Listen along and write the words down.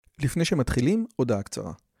לפני שמתחילים, הודעה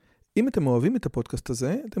קצרה. אם אתם אוהבים את הפודקאסט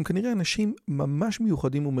הזה, אתם כנראה אנשים ממש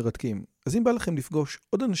מיוחדים ומרתקים. אז אם בא לכם לפגוש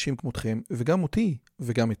עוד אנשים כמותכם, וגם אותי,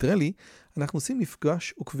 וגם את רלי, אנחנו עושים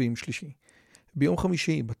מפגש עוקבים שלישי. ביום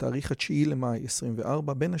חמישי, בתאריך 9 למאי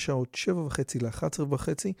 24, בין השעות 7:30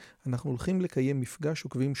 ל-11:30, אנחנו הולכים לקיים מפגש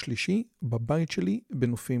עוקבים שלישי בבית שלי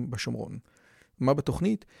בנופים בשומרון. מה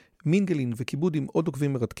בתוכנית? מינגלין וכיבוד עם עוד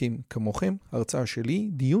עוקבים מרתקים כמוכם, הרצאה שלי,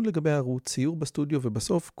 דיון לגבי הערוץ, ציור בסטודיו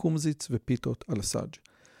ובסוף קומזיץ ופיתות על הסאג'.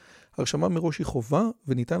 הרשמה מראש היא חובה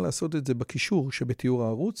וניתן לעשות את זה בקישור שבתיאור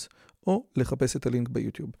הערוץ או לחפש את הלינק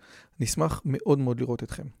ביוטיוב. נשמח מאוד מאוד לראות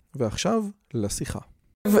אתכם. ועכשיו לשיחה.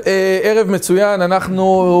 ערב מצוין,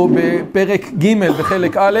 אנחנו בפרק ג'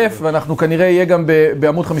 בחלק א', ואנחנו כנראה יהיה גם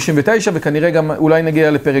בעמוד 59 וכנראה גם אולי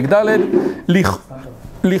נגיע לפרק ד'.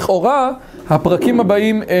 לכאורה הפרקים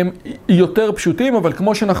הבאים הם יותר פשוטים, אבל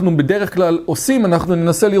כמו שאנחנו בדרך כלל עושים, אנחנו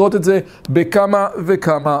ננסה לראות את זה בכמה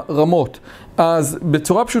וכמה רמות. אז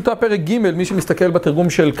בצורה פשוטה פרק ג', מי שמסתכל בתרגום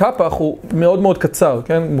של קפח הוא מאוד מאוד קצר,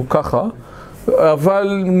 כן? הוא ככה,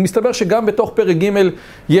 אבל מסתבר שגם בתוך פרק ג'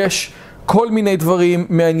 יש כל מיני דברים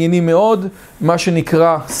מעניינים מאוד, מה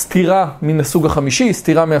שנקרא סתירה מן הסוג החמישי,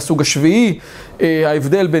 סתירה מהסוג השביעי,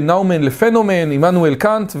 ההבדל בין נאומן לפנומן, עמנואל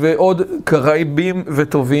קאנט ועוד קרייבים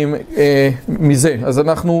וטובים מזה. אז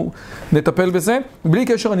אנחנו נטפל בזה. בלי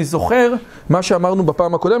קשר אני זוכר מה שאמרנו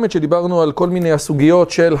בפעם הקודמת, שדיברנו על כל מיני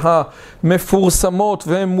הסוגיות של המפורסמות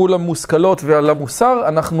ומול המושכלות ועל המוסר,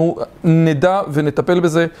 אנחנו נדע ונטפל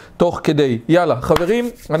בזה תוך כדי. יאללה, חברים,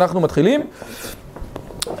 אנחנו מתחילים.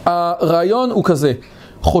 הרעיון הוא כזה,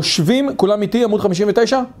 חושבים, כולם איתי, עמוד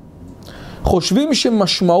 59? חושבים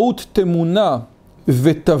שמשמעות תמונה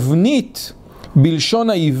ותבנית בלשון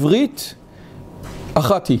העברית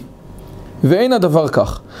אחת היא, ואין הדבר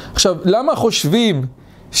כך. עכשיו, למה חושבים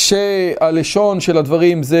שהלשון של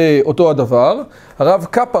הדברים זה אותו הדבר? הרב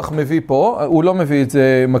קפח מביא פה, הוא לא מביא את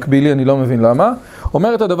זה מקבילי, אני לא מבין למה,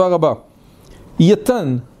 אומר את הדבר הבא.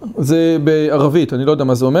 יתן, זה בערבית, אני לא יודע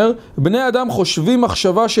מה זה אומר, בני אדם חושבים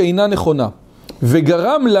מחשבה שאינה נכונה,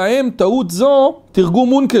 וגרם להם טעות זו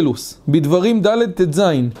תרגום אונקלוס, בדברים ד' ט"ז,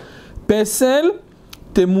 פסל,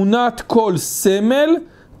 תמונת כל סמל,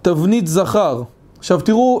 תבנית זכר. עכשיו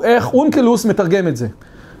תראו איך אונקלוס מתרגם את זה.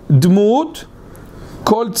 דמות,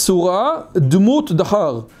 כל צורה, דמות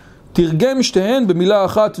דחר. תרגם שתיהן במילה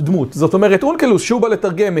אחת דמות. זאת אומרת, אונקלוס, שהוא בא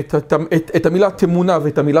לתרגם את המילה תמונה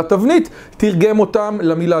ואת המילה תבנית, תרגם אותם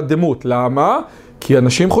למילה דמות. למה? כי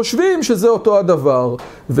אנשים חושבים שזה אותו הדבר,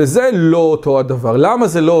 וזה לא אותו הדבר. למה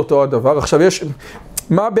זה לא אותו הדבר? עכשיו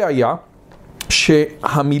מה הבעיה?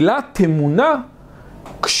 שהמילה תמונה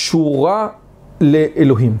קשורה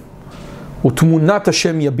לאלוהים. ותמונת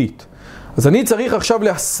השם יביט. אז אני צריך עכשיו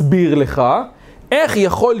להסביר לך, איך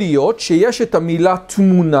יכול להיות שיש את המילה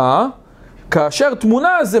תמונה, כאשר תמונה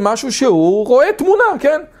זה משהו שהוא רואה תמונה,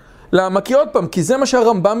 כן? למה? כי עוד פעם, כי זה מה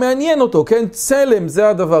שהרמב"ם מעניין אותו, כן? צלם זה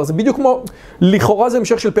הדבר, זה בדיוק כמו, לכאורה זה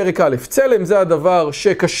המשך של פרק א', צלם זה הדבר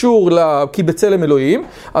שקשור כי בצלם אלוהים,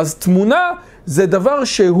 אז תמונה זה דבר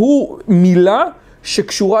שהוא מילה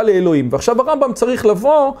שקשורה לאלוהים. ועכשיו הרמב"ם צריך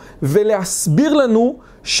לבוא ולהסביר לנו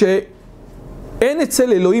שאין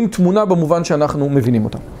אצל אלוהים תמונה במובן שאנחנו מבינים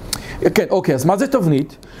אותה. כן, אוקיי, אז מה זה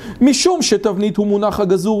תבנית? משום שתבנית הוא מונח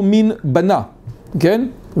הגזור מן בנה, כן?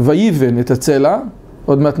 ויבן את הצלע,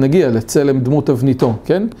 עוד מעט נגיע לצלם דמות תבניתו,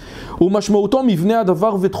 כן? ומשמעותו מבנה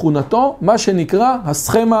הדבר ותכונתו, מה שנקרא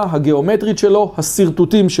הסכמה הגיאומטרית שלו,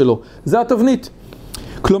 הסרטוטים שלו. זה התבנית.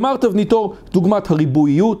 כלומר, תבניתו דוגמת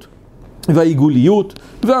הריבועיות והעיגוליות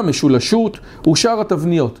והמשולשות ושאר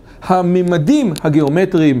התבניות. הממדים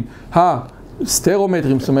הגיאומטריים,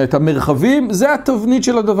 סטרומטרים, זאת אומרת, המרחבים, זה התבנית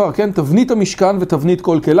של הדבר, כן? תבנית המשכן ותבנית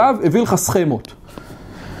כל כליו, הביא לך סכמות.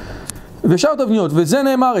 ושאר תבניות, וזה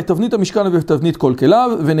נאמר, את תבנית המשכן ותבנית כל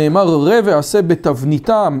כליו, ונאמר, ראה ועשה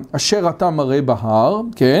בתבניתם אשר אתה מראה בהר,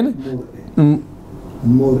 כן?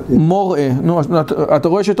 מוראה. נו, אתה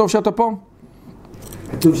רואה שטוב שאתה פה?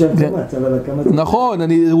 כתוב שם קמץ, אבל הקמץ... נכון,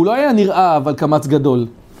 הוא לא היה נראה, אבל קמץ גדול.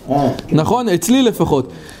 נכון? אצלי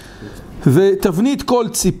לפחות. ותבנית כל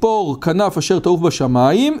ציפור כנף אשר תעוף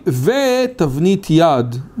בשמיים, ותבנית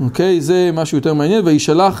יד, אוקיי? זה משהו יותר מעניין,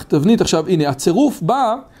 וישלח תבנית. עכשיו, הנה, הצירוף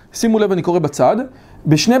בא, שימו לב, אני קורא בצד,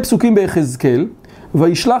 בשני פסוקים ביחזקאל,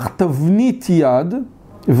 וישלח תבנית יד,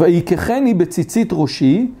 ויקחני בציצית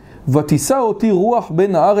ראשי, ותישא אותי רוח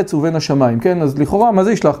בין הארץ ובין השמיים, כן? אז לכאורה, מה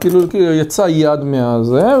זה ישלח? כאילו יצא יד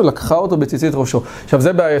מהזה, ולקחה אותו בציצית ראשו. עכשיו,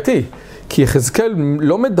 זה בעייתי, כי יחזקאל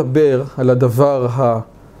לא מדבר על הדבר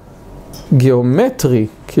גיאומטרי,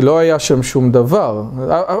 כי לא היה שם שום דבר.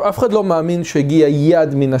 אף אחד לא מאמין שהגיע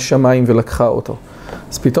יד מן השמיים ולקחה אותו.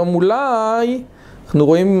 אז פתאום אולי אנחנו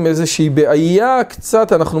רואים איזושהי בעיה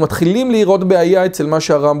קצת, אנחנו מתחילים לראות בעיה אצל מה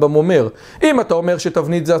שהרמב"ם אומר. אם אתה אומר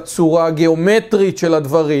שתבנית זה הצורה הגיאומטרית של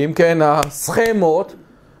הדברים, כן, הסכמות,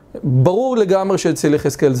 ברור לגמרי שאצל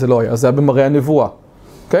יחזקאל זה לא היה, זה היה במראה הנבואה,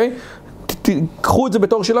 אוקיי? קחו את זה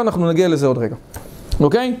בתור שאלה, אנחנו נגיע לזה עוד רגע,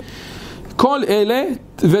 אוקיי? כל אלה,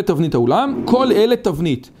 ותבנית העולם, כל אלה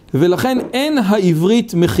תבנית, ולכן אין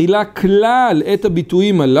העברית מכילה כלל את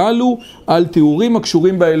הביטויים הללו על תיאורים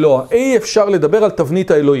הקשורים באלוה. אי אפשר לדבר על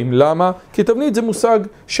תבנית האלוהים. למה? כי תבנית זה מושג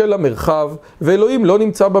של המרחב, ואלוהים לא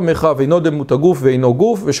נמצא במרחב, אינו דמות הגוף ואינו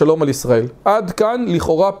גוף, ושלום על ישראל. עד כאן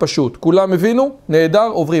לכאורה פשוט. כולם הבינו? נהדר,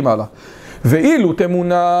 עוברים הלאה. ואילו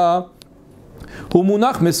תמונה הוא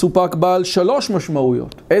מונח מסופק בעל 3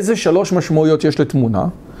 משמעויות. איזה 3 משמעויות יש לתמונה?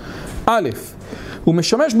 א', הוא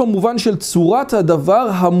משמש במובן של צורת הדבר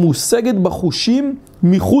המושגת בחושים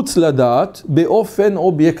מחוץ לדעת באופן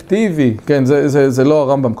אובייקטיבי. כן, זה לא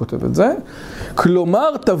הרמב"ם כותב את זה.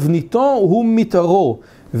 כלומר, תבניתו הוא מתארו,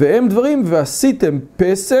 והם דברים ועשיתם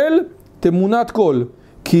פסל תמונת כל.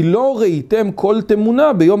 כי לא ראיתם כל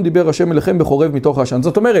תמונה ביום דיבר השם אליכם בחורב מתוך העשן.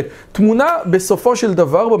 זאת אומרת, תמונה בסופו של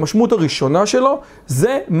דבר, במשמעות הראשונה שלו,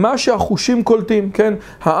 זה מה שהחושים קולטים, כן?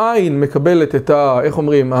 העין מקבלת את איך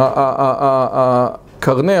אומרים,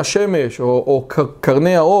 קרני השמש, או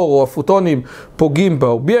קרני האור, או הפוטונים, פוגעים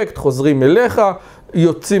באובייקט, חוזרים אליך,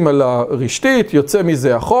 יוצאים על הרשתית, יוצא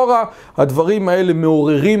מזה אחורה, הדברים האלה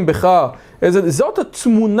מעוררים בך. זאת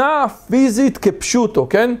התמונה הפיזית כפשוטו,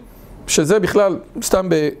 כן? שזה בכלל, סתם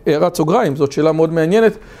בהערת סוגריים, זאת שאלה מאוד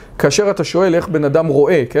מעניינת, כאשר אתה שואל איך בן אדם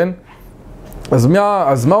רואה, כן?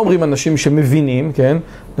 אז מה אומרים אנשים שמבינים, כן?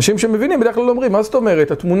 אנשים שמבינים בדרך כלל אומרים, מה זאת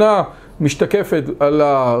אומרת? התמונה משתקפת על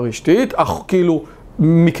הרשתית, אך כאילו,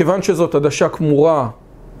 מכיוון שזאת עדשה כמורה,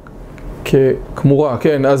 כמורה,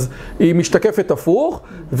 כן? אז היא משתקפת הפוך,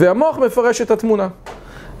 והמוח מפרש את התמונה.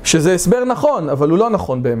 שזה הסבר נכון, אבל הוא לא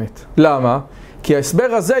נכון באמת. למה? כי ההסבר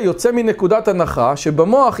הזה יוצא מנקודת הנחה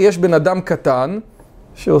שבמוח יש בן אדם קטן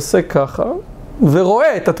שעושה ככה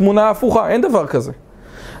ורואה את התמונה ההפוכה, אין דבר כזה.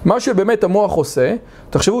 מה שבאמת המוח עושה,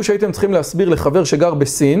 תחשבו שהייתם צריכים להסביר לחבר שגר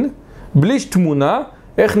בסין, בלי תמונה,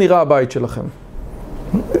 איך נראה הבית שלכם.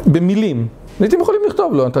 במילים. הייתם יכולים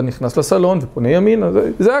לכתוב לו, אתה נכנס לסלון ופונה ימינה,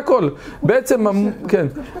 זה הכל. בעצם, כן,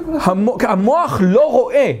 המוח לא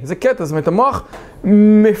רואה, זה קטע, זאת אומרת, המוח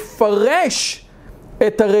מפרש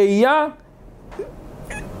את הראייה,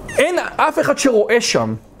 אין אף אחד שרואה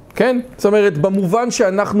שם, כן? זאת אומרת, במובן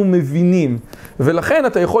שאנחנו מבינים. ולכן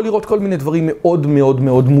אתה יכול לראות כל מיני דברים מאוד מאוד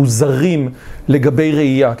מאוד מוזרים לגבי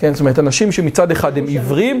ראייה, כן? זאת אומרת, אנשים שמצד אחד הם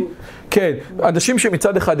עיוורים, כן, אנשים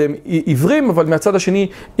שמצד אחד הם עיוורים, אבל מהצד השני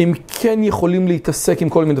הם כן יכולים להתעסק עם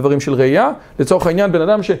כל מיני דברים של ראייה. לצורך העניין, בן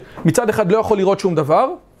אדם שמצד אחד לא יכול לראות שום דבר,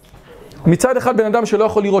 מצד אחד בן אדם שלא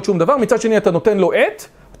יכול לראות שום דבר, מצד שני אתה נותן לו עט,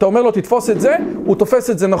 אתה אומר לו תתפוס את זה, הוא תופס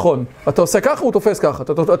את זה נכון. אתה עושה ככה, הוא תופס ככה.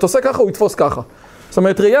 אתה עושה ככה, הוא יתפוס ככה. זאת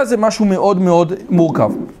אומרת, ראייה זה משהו מאוד מאוד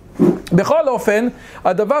מורכב. בכל אופן,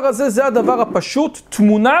 הדבר הזה זה הדבר הפשוט.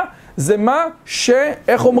 תמונה זה מה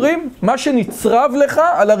איך אומרים? מה שנצרב לך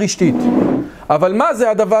על הרשתית. אבל מה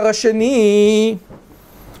זה הדבר השני?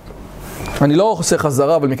 אני לא עושה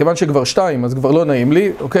חזרה, אבל מכיוון שכבר 2, אז כבר לא נעים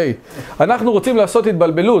לי. אוקיי. אנחנו רוצים לעשות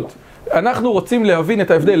התבלבלות. אנחנו רוצים להבין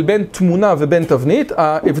את ההבדל בין תמונה ובין תבנית.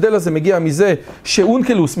 ההבדל הזה מגיע מזה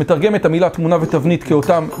שאונקלוס מתרגם את המילה תמונה ותבנית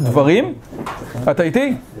כאותם דברים. אתה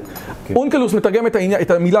איתי? אונקלוס מתרגם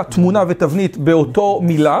את המילה תמונה ותבנית באותו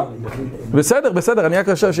מילה. בסדר, בסדר, אני רק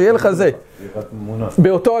חושב שיהיה לך זה.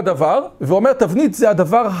 באותו הדבר, ואומר תבנית זה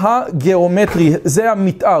הדבר הגיאומטרי, זה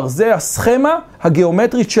המתאר, זה הסכמה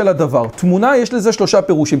הגיאומטרית של הדבר. תמונה יש לזה 3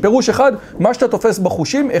 פירושים. פירוש אחד, מה שאתה תופס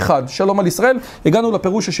בחושים, 1. שלום על ישראל, הגענו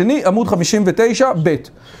לפירוש השני, עמוד 59, ב'.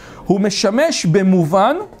 הוא משמש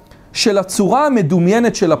במובן של הצורה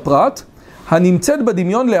המדומיינת של הפרט, הנמצאת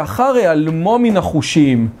בדמיון לאחר העלמו מן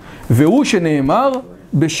החושים, והוא שנאמר,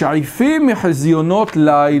 בשעיפים מחזיונות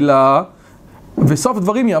לילה, וסוף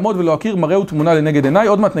דברים יעמוד ולא הכיר מראה ותמונה לנגד עיניי,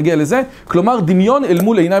 עוד מעט נגיע לזה, כלומר דמיון אל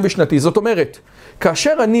מול עיניי בשנתי. זאת אומרת,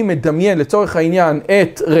 כאשר אני מדמיין לצורך העניין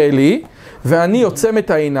את רלי, ואני עוצם את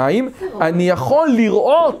העיניים, אני יכול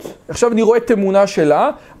לראות, עכשיו אני רואה תמונה שלה,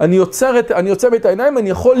 אני עוצם את העיניים, אני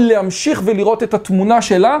יכול להמשיך ולראות את התמונה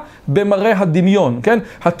שלה במראה הדמיון, כן?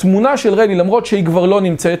 התמונה של רלי, למרות שהיא כבר לא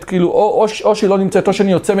נמצאת, כאילו, או שהיא לא נמצאת, או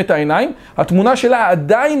שאני עוצם את העיניים, התמונה שלה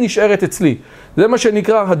עדיין נשארת אצלי. זה מה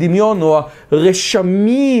שנקרא הדמיון, או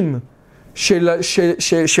הרשמים,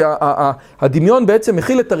 שהדמיון בעצם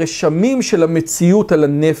מכיל את הרשמים של המציאות על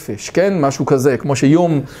הנפש, כן? משהו כזה, כמו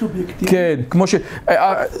שיום, כן, כמו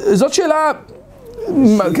זאת שאלה,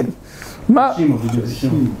 מה?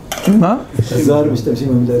 חז"ל משתמשים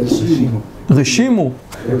במילה רשמים. רשימו.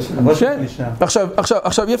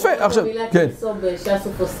 עכשיו יפה,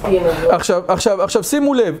 עכשיו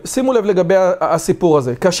שימו לב לגבי הסיפור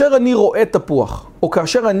הזה. כאשר אני רואה תפוח, או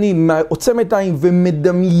כאשר אני עוצם את העין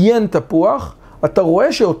ומדמיין תפוח, אתה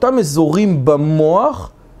רואה שאותם אזורים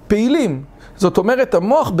במוח פעילים. זאת אומרת,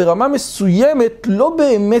 המוח ברמה מסוימת לא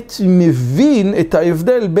באמת מבין את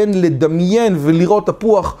ההבדל בין לדמיין ולראות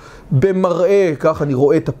תפוח במראה, כך אני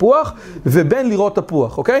רואה תפוח, ובין לראות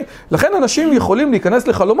תפוח, אוקיי? לכן אנשים יכולים להיכנס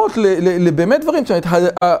לחלומות לבאמת דברים. זאת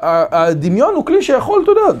אומרת, הדמיון הוא כלי שיכול,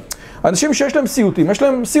 אתה יודע, אנשים שיש להם סיוטים, יש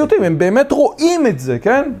להם סיוטים, הם באמת רואים את זה,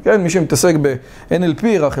 כן? כן, מי שמתעסק ב-NLP,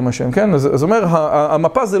 רחם השם, כן? אז אומר,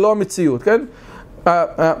 המפה זה לא המציאות, כן?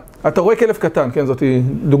 אתה רואה כלב קטן, כן? זאת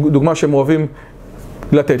דוגמה שהם אוהבים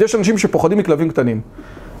לתת. יש אנשים שפוחדים מכלבים קטנים.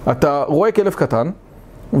 אתה רואה כלב קטן,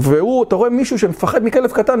 אתה רואה מישהו שמפחד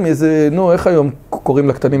מכלב קטן מאיזה, נו, איך היום קוראים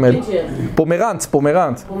לקטנים האלה?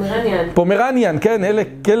 פומרניאן, כן, אלה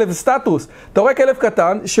כלב סטטוס. אתה רואה כלב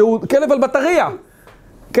קטן שהוא כלב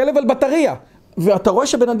על בטריה. ואתה רואה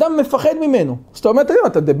שבן אדם מפחד ממנו. זאת אומרת,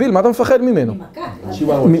 אתה דביל, מה אתה מפחד ממנו?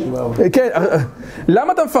 כן,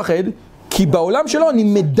 למה אתה מפחד? כי בעולם שלו אני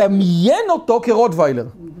מדמיין אותו כרוטוויילר.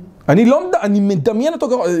 אני מדמיין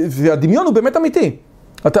אותו והדמיון הוא באמת אמיתי.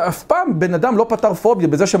 אתה אף פעם, בן אדם לא פתר פוביה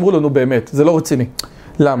בזה שאמרו לנו באמת, זה לא רציני.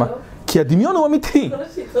 למה? כי הדמיון הוא אמיתי.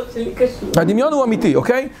 הדמיון הוא אמיתי,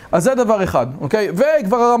 אוקיי? אז זה דבר אחד, אוקיי?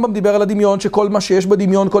 וכבר הרמב"ם דיבר על הדמיון, שכל מה שיש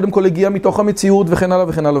בדמיון קודם כל הגיע מתוך המציאות וכן הלאה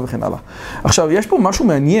וכן הלאה וכן הלאה. עכשיו, יש פה משהו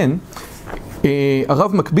מעניין.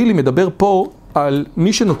 הרב מקבילי מדבר פה על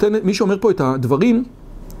מי שאומר פה את הדברים,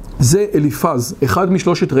 זה אליפז, אחד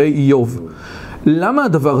משלושת ראי איוב. למה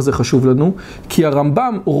הדבר הזה חשוב לנו? כי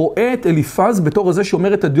הרמב"ם רואה את אליפז בתור זה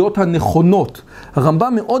שאומר את הדעות הנכונות.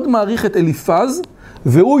 הרמב"ם מאוד מעריך את אליפז,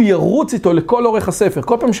 והוא ירוץ איתו לכל אורך הספר.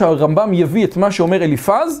 כל פעם שהרמב"ם יביא את מה שאומר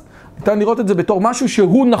אליפז, ניתן לראות את זה בתור משהו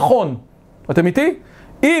שהוא נכון. אתם איתי?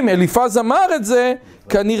 אם אליפז אמר את זה,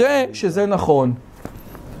 כנראה שזה נכון.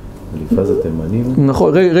 אליפז התימני?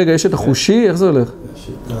 נכון, רגע, יש את החושי, איך זה הולך? יש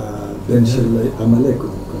את הבן של עמלק.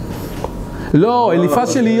 לא, אליפז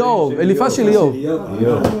של איוב, אליפז של איוב.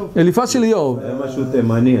 אליפז של איוב. היה משהו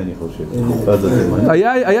תימני, אני חושב. אליפז התימני.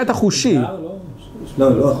 היה את החושי.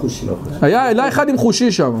 לא החושי. היה אחד עם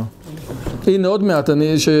חושי שם. הנה עוד מעט,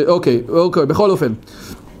 אוקיי, בכל אופן.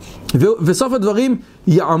 וסוף הדברים,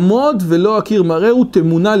 יעמוד ולא הכיר מראהו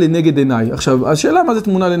תמונה לנגד עיניי. עכשיו, השאלה מה זה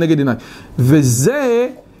תמונה לנגד עיניי?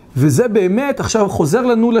 וזה באמת, עכשיו חוזר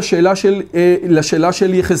לנו לשאלה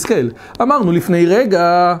של יחזקאל. אמרנו לפני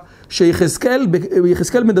רגע שיחזקאל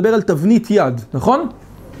מדבר על תבנית יד, נכון?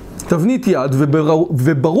 תבנית יד,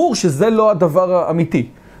 וברור שזה לא הדבר האמיתי.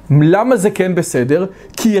 למה זה כן בסדר?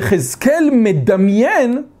 כי יחזקאל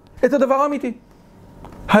מדמיין את הדבר האמיתי.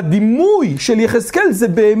 הדימוי של יחזקאל זה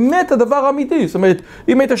באמת הדבר האמיתי. זאת אומרת,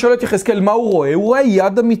 אם היית שואל את יחזקאל מה הוא רואה, הוא רואה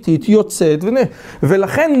יד אמיתית יוצאת,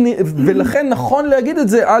 ולכן נכון להגיד את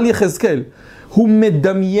זה על יחזקאל. הוא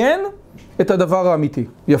מדמיין את הדבר האמיתי.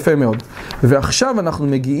 יפה מאוד. ועכשיו אנחנו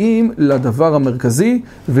מגיעים לדבר המרכזי,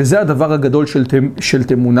 וזה הדבר הגדול של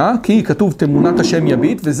תמונה, כי כתוב תמונת השם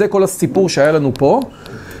יביט, וזה כל הסיפור שהיה לנו פה,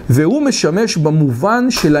 והוא משמש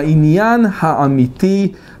במובן של העניין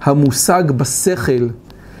האמיתי המושג בשכל.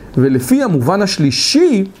 ולפי המובן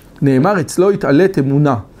השלישי, נאמר אצלו יתעלה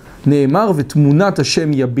תמונה. נאמר ותמונת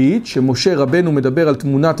השם יביט, שמשה רבנו מדבר על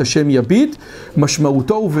תמונת השם יביט,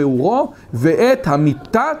 משמעותו ובאורו, ואת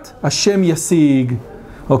אמיתת השם ישיג.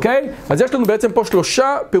 אוקיי? אז יש לנו בעצם פה 3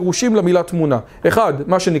 פירושים למילה תמונה. אחד,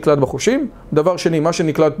 מה שנקלט בחושים. דבר שני, מה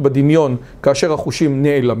שנקלט בדמיון כאשר החושים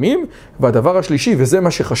נעלמים. והדבר השלישי, וזה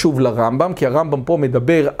מה שחשוב לרמב"ם, כי הרמב"ם פה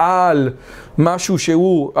מדבר על משהו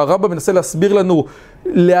הרמב"ם מנסה להסביר לנו,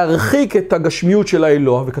 להרחיק את הגשמיות של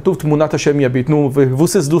האלוה, וכתוב תמונת השם יביט,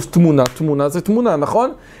 וווסס דוס תמונה זה תמונה,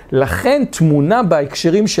 נכון? לכן תמונה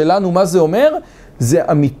בהקשרים שלנו, מה זה אומר?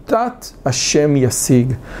 זה אמיתת השם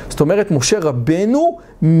ישיג. זאת אומרת, משה רבנו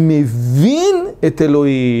מבין את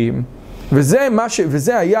אלוהים.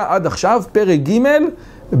 וזה היה עד עכשיו פרק ג'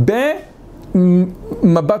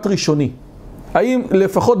 במבט ראשוני. האם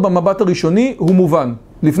לפחות במבט הראשוני הוא מובן?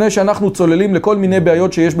 לפני שאנחנו צוללים לכל מיני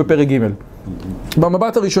בעיות שיש בפרק ג'.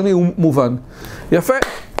 במבט הראשוני הוא מובן. יפה.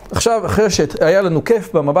 עכשיו, אחרי שהיה לנו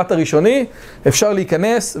כיף במבט הראשוני, אפשר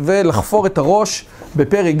להיכנס ולחפור את הראש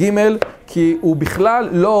בפרק ג', כי הוא בכלל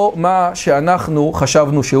לא מה שאנחנו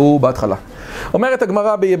חשבנו שהוא בהתחלה. אומרת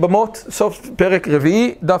הגמרא ביבמות, סוף פרק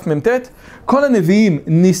רביעי, דף מ"ט, כל הנביאים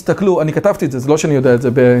נסתכלו, אני כתבתי את זה, זה לא שאני יודע את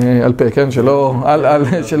זה בעל פה, כן?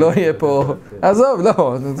 שלא יהיה פה, עזוב,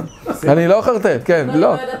 לא, אני לא חרטט, כן, לא. לא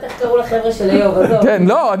יודעת איך קראו לחבר'ה של איוב, עזוב. כן,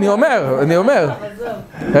 לא, אני אומר.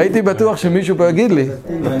 הייתי בטוח שמישהו פה יגיד לי.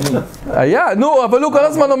 היה, נו, אבל הוא כל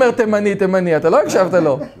הזמן אומר תימני, אתה לא הקשבת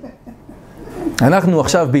לו. אנחנו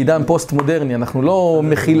עכשיו בעידן פוסט מודרני, אנחנו לא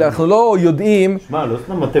מכילה, אנחנו לא יודעים... שמע, לא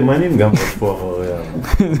סתם התימנים גם פה אחריה.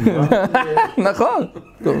 נכון.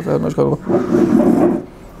 טוב, זה מה שקורה.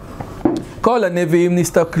 כל הנביאים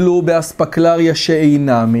נסתכלו באספקלריה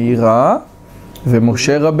שאינה מהירה,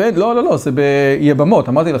 ומשה רבן... לא, זה ביבמות,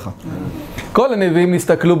 אמרתי לך. כל הנביאים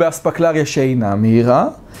נסתכלו באספקלריה שאינה מהירה,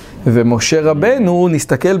 ומשה רבנו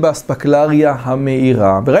נסתכל באספקלריה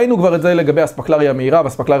המהירה. וראינו כבר את זה לגבי האספקלריה המהירה,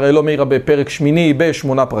 והאספקלריה לא מהירה בפרק שמיני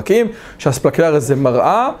ב8 פרקים, שהאספקלריה זה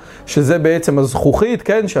מראה, שזה בעצם הזכוכית,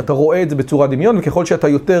 כן? שאתה רואה את זה בצורה דמיון, וככל שאתה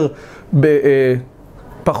יותר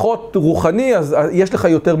פחות רוחני, אז יש לך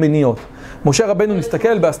יותר מניעות. משה רבנו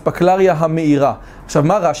נסתכל באספקלריה המהירה. עכשיו,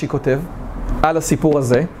 מה רש"י כותב על הסיפור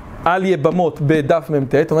הזה? על יבמות בדף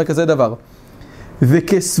מ"ט, אומר כזה דבר.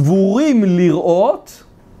 וכסבורים לראות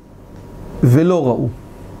ולא ראו.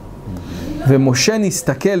 ומשה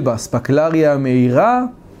נסתכל באספקלריה המהירה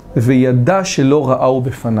וידע שלא ראו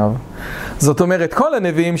בפניו. זאת אומרת, כל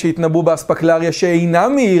הנביאים שהתנבאו באספקלריה שאינה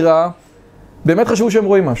מהירה, באמת חשבו שהם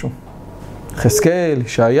רואים משהו. חזקאל,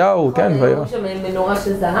 ישעיהו, כן, רואים שם מנורה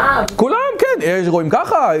של זהב. כולם, כן, רואים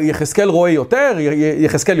ככה, יחזקאל רואה יותר,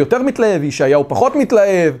 יחזקאל יותר מתלהב, ישעיהו פחות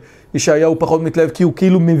מתלהב, ישעיהו פחות מתלהב כי הוא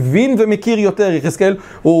כאילו מבין ומכיר יותר, יחזקאל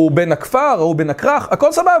הוא בן הכפר, הוא בן הכרך,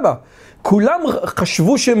 הכל סבבה. כולם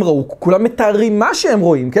חשבו שהם ראו, כולם מתארים מה שהם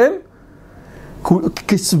רואים, כן?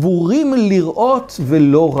 כסבורים לראות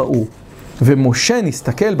ולא ראו. ומשה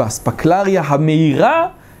נסתכל באספקלריה המהירה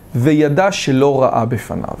וידע שלא ראה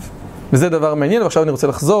בפניו. וזה דבר מעניין, ועכשיו אני רוצה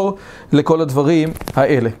לחזור לכל הדברים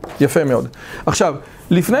האלה. יפה מאוד. עכשיו,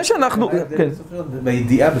 לפני שאנחנו... כן.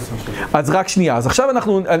 בידיעה בסופו של דבר. אז רק שנייה, אז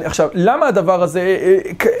עכשיו למה הדבר הזה,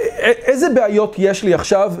 איזה בעיות יש לי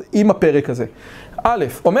עכשיו עם הפרק הזה? א',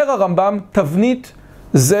 אומר הרמב"ם, תבנית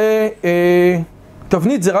זה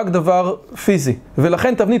רק דבר פיזי,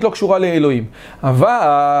 ולכן תבנית לא קשורה לאלוהים.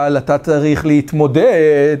 אבל אתה צריך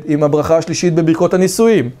להתמודד עם הברכה השלישית בברכות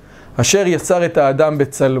הנישואים. אשר יצר את האדם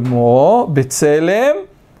בצלמו, בצלם,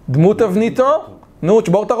 דמות תבניתו. נו,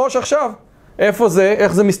 תשבור את הראש עכשיו. איפה זה?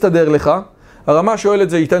 איך זה מסתדר לך? הרמה שואל את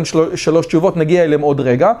זה, ייתן 3 תשובות, נגיע אליהם עוד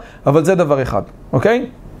רגע, אבל זה דבר אחד, אוקיי?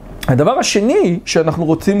 הדבר השני שאנחנו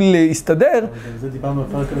רוצים להסתדר... זה דיברנו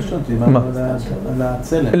בפרק הראשון, דיברנו על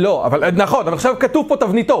הצלם. לא, אבל נכון, אבל עכשיו כתוב פה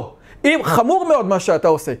תבניתו. חמור מאוד מה שאתה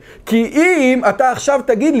עושה. כי אם אתה עכשיו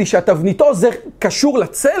תגיד לי שהתבניתו זה קשור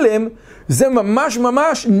לצלם, זה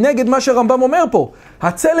ממש נגד מה שהרמב"ם אומר פה.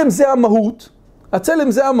 הצלם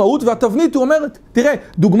זה המהות, והתבנית הוא אומר, תראה,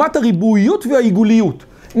 דוגמת הריבועיות והעיגוליות.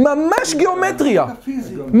 ממש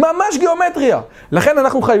גיאומטריה. לכן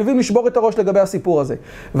אנחנו חייבים לשבור את הראש לגבי הסיפור הזה.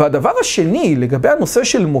 והדבר השני, לגבי הנושא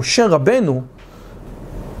של משה רבנו,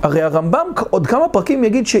 הרי הרמב"ם עוד כמה פרקים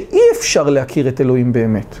יגיד שאי אפשר להכיר את אלוהים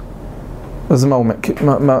באמת. אז מה אומר?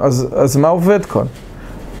 אז מה עובד כאן?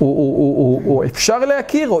 הוא אפשר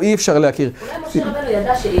להכיר או אי אפשר להכיר? אולי משה רבנו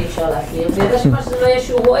ידע שאי אפשר להכיר, וידע שמה שזה לא יהיה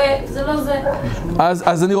שהוא רואה, זה לא זה.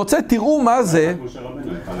 אז אני רוצה, תראו מה זה.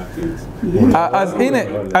 אז הנה,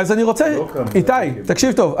 אז אני רוצה, איתי,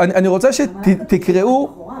 תקשיב טוב, אני רוצה שתקראו,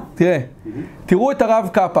 תראו את הרב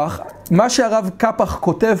קפח, מה שהרב קפח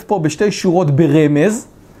כותב פה בשתי שורות ברמז,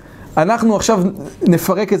 אנחנו עכשיו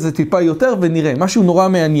נפרק את זה טיפה יותר ונראה, משהו נורא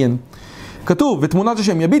מעניין. כתוב, ותמונת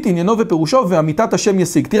השם יביט, עניינו ופירושו, ואמיתת השם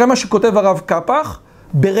ישיג. תראה מה שכותב הרב קפח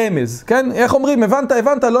ברמז, כן? איך אומרים? הבנת,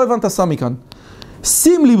 לא הבנת, סמי כאן.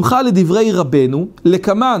 שים לבך לדברי רבנו,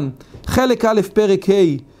 לקמן חלק א' פרק ה'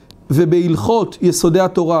 ובהלכות יסודי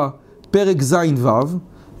התורה פרק ז' ו',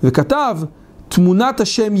 וכתב, תמונת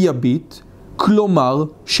השם יביט, כלומר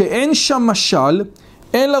שאין שם משל,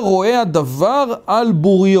 אלא רואה הדבר על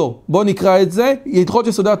בוריו. בואו נקרא את זה, הלכות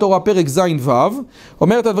יסודי התורה פרק ז' ו',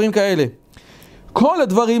 אומר את הדברים כאלה. כל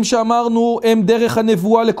הדברים שאמרנו הם דרך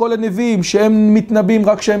הנבואה לכל הנביאים, שהם מתנבאים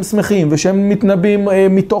רק כשהם שמחים, ושהם מתנבאים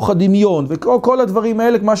מתוך הדמיון, וכל הדברים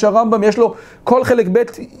האלה, כמו שהרמב"ם יש לו, כל חלק ב'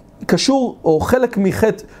 קשור, או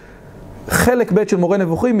חלק ב' של מורה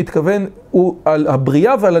נבוכים מתכוון הוא על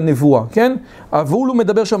הבריאה ועל הנבואה, כן? אבל הוא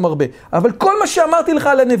מדבר שם הרבה. אבל כל מה שאמרתי לך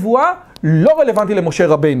על הנבואה לא רלוונטי למשה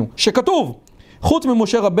רבנו, שכתוב, חוץ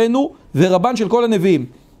ממשה רבנו ורבן של כל הנביאים.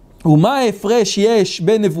 ומה ההפרש יש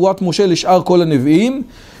בין נבואת משה לשאר כל הנביאים?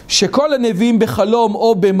 שכל הנביאים בחלום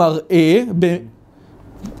או במראה,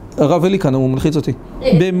 הרב אלי כאן, הוא מלחיץ אותי,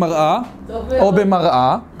 במראה או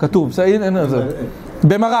במראה, כתוב,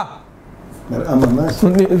 במראה. מראה ממש.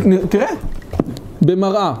 תראה,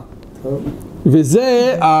 במראה.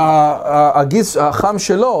 וזה, הגיס החם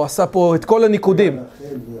שלו עשה פה את כל הניקודים.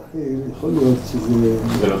 יכול להיות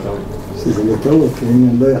שזה לא טעות, כי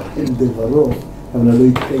אם לא יחל דברו, אבל לא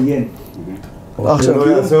יתקיים. או שלא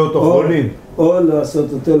יעשה אותו חולין. או לא לעשות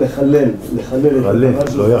אותו לחלל את הדבר.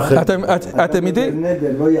 לא יחל. אתם יודעים?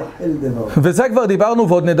 לא יחל דבר. וזה כבר דיברנו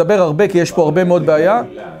ועוד נדבר הרבה, כי יש פה הרבה מאוד בעיה.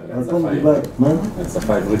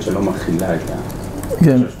 השפה העברית שלא מכילה את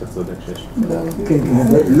כן. שאתה צודק שיש. כן,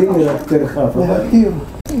 לי נראה יותר חף.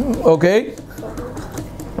 אוקיי.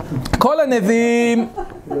 כל הנביאים...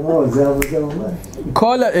 זה עבודה ממש.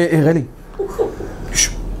 כל... רלי.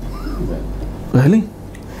 רלי?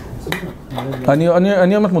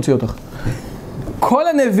 אני עומד מוציא אותך. כל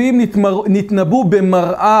הנביאים נתנבאו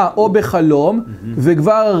במראה או בחלום,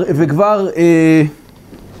 וכבר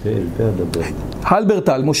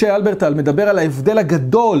הלברטל, משה הלברטל, מדבר על ההבדל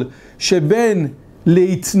הגדול שבין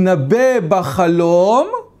להתנבא בחלום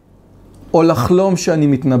או לחלום שאני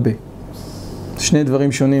מתנבא. שני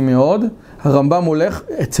דברים שונים מאוד. הרמב"ם הולך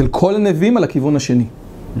אצל כל הנביאים על הכיוון השני.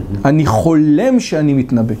 אני חולם שאני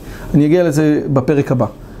מתנבא. אני אגיע לזה בפרק הבא.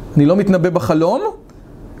 אני לא מתנבא בחלום,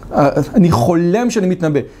 אני חולם שאני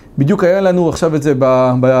מתנבא. בדיוק היה לנו עכשיו את זה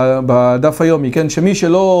בדף היומי, כן?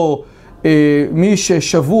 מי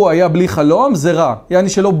ששבוע היה בלי חלום, זה רע. יעני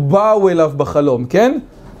שלא באו אליו בחלום, כן?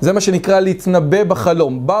 זה מה שנקרא להתנבא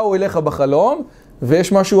בחלום. באו אליך בחלום,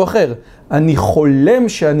 ויש משהו אחר. אני חולם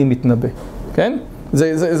שאני מתנבא, כן?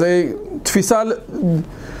 זה תפיסה,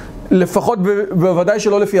 לפחות בוודאי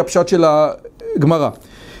שלא לפי הפשט של הגמרא.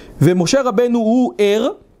 ומשה רבנו הוא ער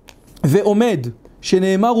ועומד,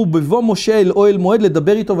 שנאמר הוא בבוא משה אל אוהל מועד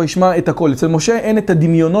לדבר איתו וישמע את הכל. אצל משה אין את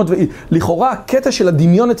הדמיונות, לכאורה הקטע של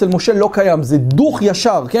הדמיון אצל משה לא קיים, זה דוך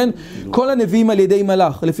ישר, כן? כל הנביאים על ידי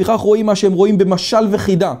מלאך, לפיכך רואים מה שהם רואים במשל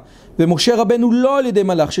וחידה. ומשה רבנו לא על ידי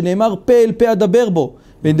מלאך, שנאמר פה אל פה אדבר בו,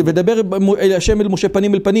 ודבר השם אל משה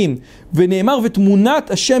פנים אל פנים. ונאמר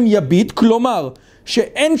ותמונת השם יביט, כלומר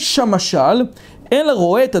שאין שם משל, אלא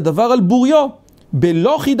רואה את הדבר על בוריו,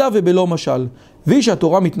 בלא חידה ובלא משל. והיא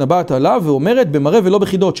שהתורה מתנבאת עליו ואומרת במראה ולא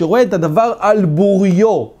בחידות, שרואה את הדבר על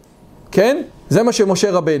בוריו, כן? זה מה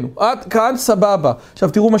שמשה רבנו. עד כאן סבבה. עכשיו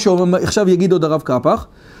תראו מה שעכשיו יגיד עוד הרב קפח.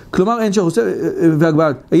 כלומר אין שרוצה,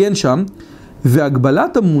 אין שם,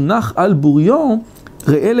 והגבלת המונח על בוריו,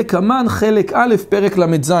 ראה לקמן חלק א' פרק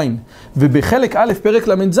למד זין. ובחלק א' פרק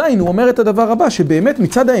למד זין הוא אומר את הדבר הבא, שבאמת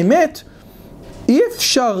מצד האמת, אי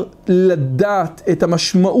אפשר לדעת את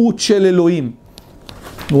המשמעות של אלוהים.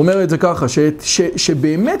 הוא אומר את זה ככה,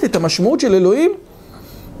 שבאמת את המשמעות של אלוהים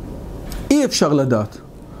אי אפשר לדעת.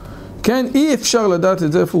 כן, אי אפשר לדעת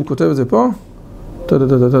את זה, איפה הוא כותב את זה פה?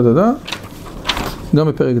 גם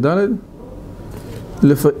בפרק ד'.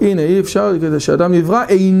 הנה, אי אפשר, כדי שאדם נברא,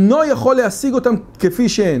 אינו יכול להשיג אותם כפי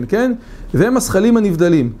שהן, כן? והם השכלים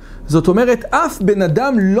הנבדלים. זאת אומרת, אף בן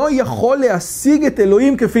אדם לא יכול להשיג את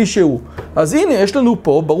אלוהים כפי שהוא. אז הנה, יש לנו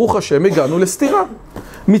פה, ברוך השם, הגענו לסתירה.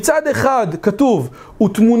 מצד אחד כתוב,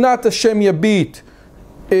 ותמונת השם יביט,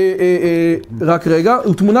 רק רגע,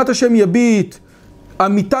 ותמונת השם יביט,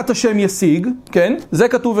 אמיתת השם ישיג, כן? זה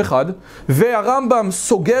כתוב אחד. והרמב"ם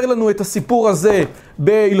סוגר לנו את הסיפור הזה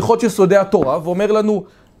בהלכות יסודי התורה, ואומר לנו,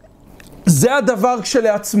 זה הדבר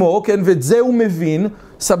כשלעצמו, כן? ואת זה הוא מבין,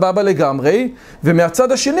 סבבה לגמרי.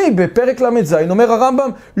 ומהצד השני, בפרק למד זין, אומר הרמב"ם,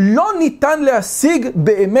 לא ניתן להשיג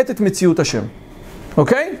באמת את מציאות השם.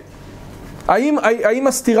 אוקיי? האם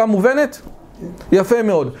הסתירה מובנת? יפה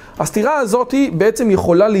מאוד. הסתירה הזאת בעצם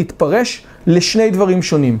יכולה להתפרש לשני דברים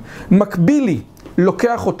שונים. מקבילי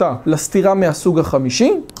לוקח אותה לסתירה מהסוג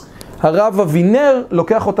החמישי, הרב אבינר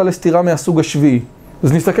לוקח אותה לסתירה מהסוג השביעי.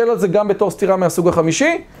 אז נסתכל על זה גם בתור סתירה מהסוג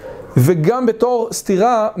החמישי, וגם בתור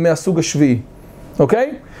סתירה מהסוג השביעי.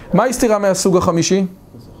 אוקיי? מהי סתירה מהסוג החמישי?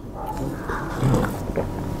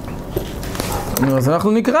 אז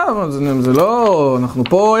אנחנו נקרא, זה לא, אנחנו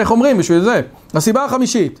פה, איך אומרים, בשביל זה. הסיבה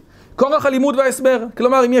החמישית, כורח הלימוד וההסבר.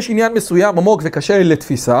 כלומר, אם יש עניין מסוים עמוק וקשה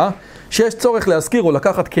לתפיסה, שיש צורך להזכיר או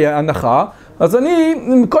לקחת כהנחה, אז אני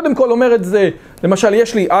קודם כל אומר את זה, למשל,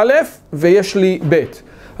 יש לי א' ויש לי ב'.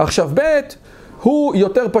 עכשיו, ב' הוא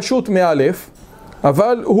יותר פשוט מא',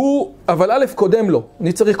 אבל א' קודם לו.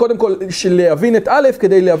 אני צריך קודם כל להבין את א'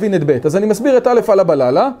 כדי להבין את ב'. אז אני מסביר את א' על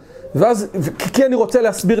הבללה, ואז, כי אני רוצה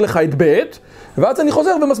להסביר לך את ב', ואז אני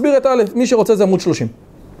חוזר ומסביר את א', מי שרוצה זה עמוד 30.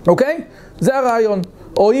 אוקיי? זה הרעיון.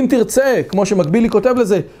 או אם תרצה, כמו שמקבילי כותב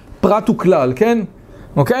לזה, פרט וכלל, כן?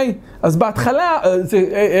 אוקיי? אז בהתחלה,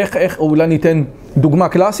 איך אולי ניתן דוגמה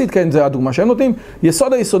קלאסית, כן, זה הדוגמה שהם נותנים,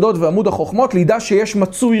 יסוד היסודות ועמוד החוכמות, לידע שיש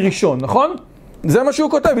מצוי ראשון, נכון? זה מה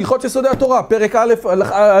שהוא כותב, הלכות יסודי התורה, פרק א'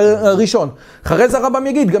 הראשון. אחרי זה הרמב"ם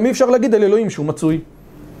יגיד, גם אי אפשר להגיד על אלוהים שהוא מצוי.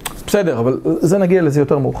 בסדר, אבל זה נגיע לזה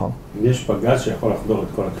יותר מאוחר. יש פגז שיכול לחדור את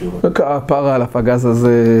כל הקלירות. הפרה על הפגז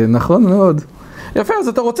הזה, נכון מאוד. יפה, אז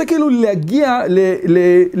אתה רוצה כאילו להגיע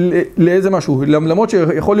לאיזה משהו, למרות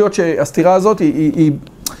שיכול להיות שהסתירה הזאת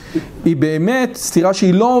היא באמת סתירה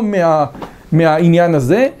שהיא לא מהעניין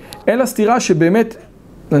הזה, אלא סתירה שבאמת,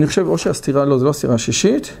 אני חושב, או שהסתירה, לא, זה לא סתירה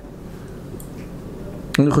שישית,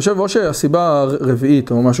 אני חושב או שהסיבה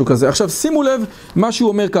הרביעית או משהו כזה. עכשיו שימו לב מה שהוא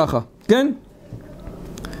אומר ככה, כן?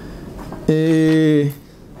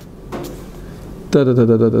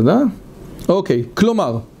 אוקיי,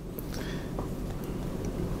 כלומר,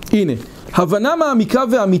 הנה, הבנה מעמיקה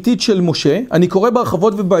ואמיתית של משה, אני קורא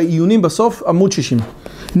בהרחבות ובעיונים בסוף, עמוד 60.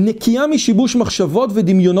 נקייה משיבוש מחשבות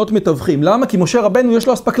ודמיונות מתווכים. למה? כי משה רבנו יש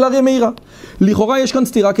לו אספקלריה מהירה. לכאורה יש כאן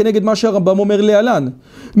סתירה כנגד מה שהרמב"ם אומר להלן.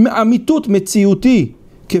 אמיתות מציאותי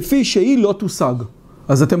כפי שהיא לא תושג.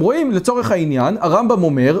 אז אתם רואים, לצורך העניין, הרמב"ם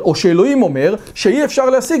אומר, או שאלוהים אומר, שאי אפשר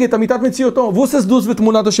להשיג את אמיתת מציאותו. ווסס דוס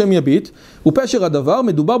ותמונת השם יביט, ופשר הדבר,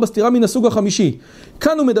 מדובר בסתירה מן הסוג החמישי.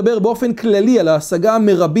 כאן הוא מדבר באופן כללי על ההשגה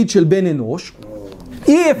המרבית של בן אנוש.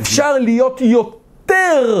 אי אפשר להיות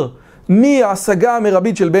יותר מההשגה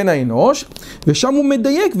המרבית של בן האנוש, ושם הוא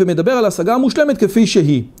מדייק ומדבר על ההשגה המושלמת כפי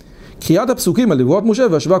שהיא. קריאת הפסוקים על נבואת משה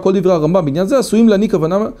והשוואה כל דברי הרמב"ם בעניין זה עשויים להעניק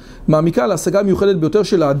הבנה מעמיקה להשגה המיוחדת ביותר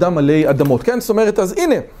של האדם עלי אדמות. כן, זאת אומרת, אז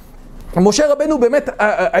הנה, משה רבנו באמת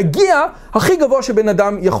הגיע הכי גבוה שבן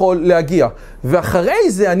אדם יכול להגיע. ואחרי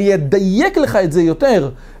זה אני אדייק לך את זה יותר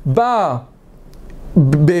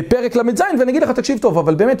בפרק למד זין, ואני אגיד לך, תקשיב טוב,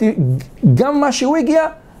 אבל באמת גם מה שהוא הגיע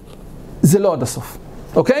זה לא עד הסוף.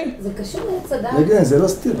 אוקיי? זה קשור לעץ הדת. רגע, זה לא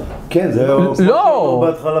סתירה. כן, זה לא.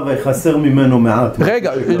 בהתחלה ויחסר ממנו מעט.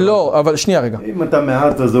 רגע, לא, אבל שנייה רגע. אם אתה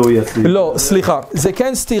מעט אז הוא יסיק. לא, סליחה, זה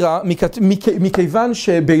כן סתירה, מכיוון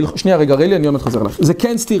שנייה רגע, רלי, אני עומד חוזר לך. זה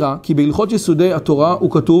כן סתירה, כי בהלכות יסודי התורה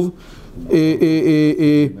הוא כתוב,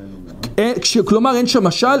 כלומר אין שם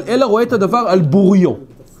משל, אלא רואה את הדבר על בוריו.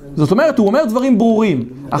 זאת אומרת, הוא אומר דברים ברורים.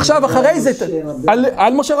 עכשיו, אחרי זה,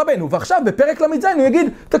 על משה רבנו, ועכשיו בפרק למד זין הוא יגיד,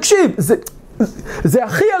 תקשיב, זה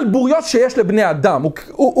הכי על בוריות שיש לבני אדם,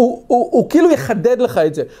 הוא כאילו יחדד לך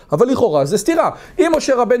את זה, אבל לכאורה זה סתירה. אם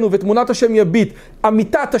משה רבנו ותמונת השם יביט,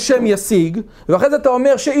 אמיתת השם ישיג, ואחרי זה אתה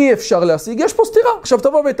אומר שאי אפשר להשיג, יש פה סתירה. עכשיו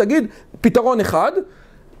תבוא ותגיד, פתרון אחד,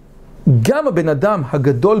 גם הבן אדם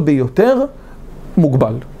הגדול ביותר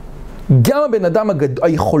מוגבל. גם הבן אדם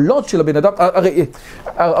היכולות של הבן אדם, הרי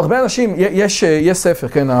הרבה אנשים, יש ספר,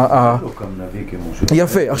 כן,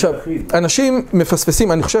 יפה, עכשיו, אנשים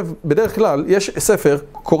מפספסים, אני חושב, בדרך כלל, יש ספר,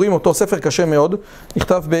 קוראים אותו, ספר קשה מאוד,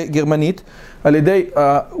 נכתב בגרמנית, על ידי,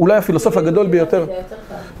 אולי הפילוסוף הגדול ביותר,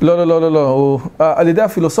 לא, על ידי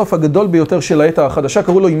הפילוסוף הגדול ביותר של העת החדשה,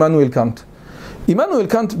 קראו לו עמנואל קאנט. עמנואל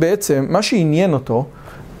קאנט בעצם, מה שעניין אותו,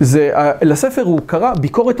 זה, לספר הוא קרא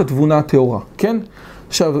ביקורת התבונה הטהורה, כן?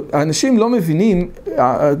 עכשיו, האנשים לא מבינים,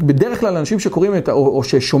 בדרך כלל אנשים שקוראים או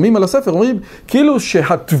ששומעים על הספר, אומרים כאילו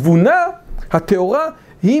שהתבונה הטהורה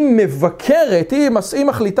היא מבקרת, היא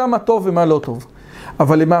מחליטה מה טוב ומה לא טוב.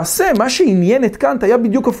 אבל למעשה, מה שעניין את קאנט היה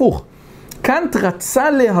בדיוק הפוך. קאנט רצה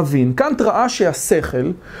להבין, קאנט ראה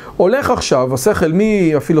שהשכל הולך עכשיו, השכל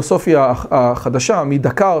מהפילוסופיה החדשה,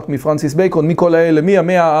 מדקארט, מפרנסיס בייקון, מכל האלה,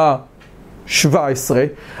 מהמאה 17,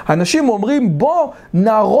 אנשים אומרים בוא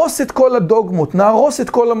נהרוס את כל הדוגמות, נהרוס את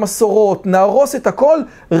כל המסורות, נהרוס את הכל,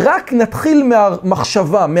 רק נתחיל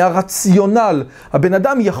מהמחשבה, מהרציונל. הבן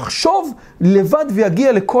אדם יחשוב לבד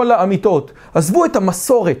ויגיע לכל האמיתות. עזבו את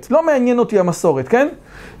המסורת, לא מעניין אותי המסורת, כן?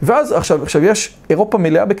 ואז עכשיו יש אירופה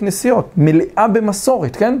מלאה בכנסיות, מלאה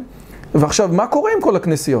במסורת, כן? ועכשיו מה קורה עם כל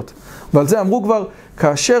הכנסיות? ועל זה אמרו כבר,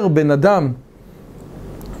 כאשר בן אדם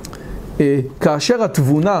כאשר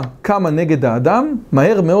התבונה קמה נגד האדם,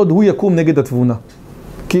 מהר מאוד הוא יקום נגד התבונה.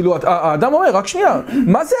 כאילו, האדם אומר, רק שנייה,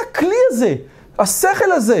 מה זה הכלי הזה?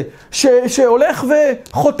 השכל הזה, שהולך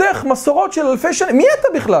וחותך מסורות של אלפי שנים? מי אתה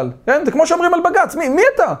בכלל? כן? זה כמו שאומרים על בגץ, מי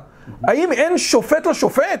אתה? האם אין שופט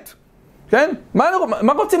לשופט? כן?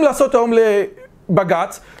 מה רוצים לעשות היום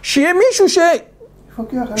לבגץ? שיהיה מישהו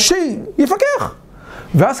שיפקח.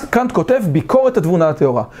 ואז קאנט כותב ביקורת התבונה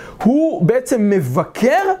הטהורה. הוא בעצם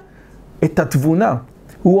מבקר את התבונה.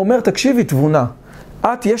 הוא אומר, תקשיבי תבונה,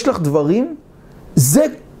 את יש לך דברים,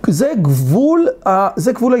 זה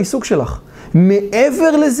גבול העיסוק שלך.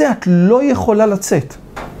 מעבר לזה את לא יכולה לצאת.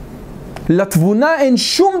 לתבונה אין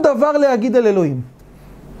שום דבר להגיד על אלוהים.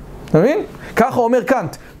 אתה מבין? ככה אומר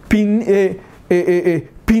קאנט,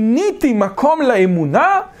 פיניתי מקום לאמונה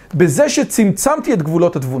בזה שצמצמתי את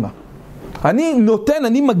גבולות התבונה.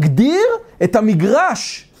 אני מגדיר את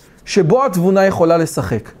המגרש שבו התבונה יכולה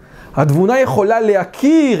לשחק. התבונה יכולה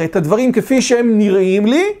להכיר את הדברים כפי שהם נראים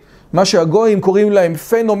לי, מה שהגויים קוראים להם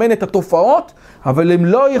פנומן, את התופעות, אבל הם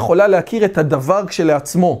לא יכולה להכיר את הדבר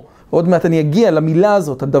כשלעצמו. עוד מעט אני אגיע למילה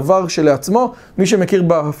הזאת, הדבר כשלעצמו, מי שמכיר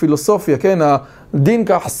בפילוסופיה, כן, הדין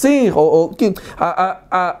כחסיר, או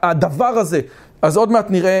הדבר הזה. אז עוד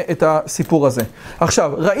מעט נראה את הסיפור הזה.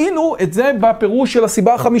 עכשיו, ראינו את זה בפירוש של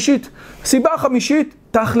הסיבה החמישית. הסיבה החמישית,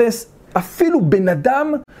 תכלס, אפילו בן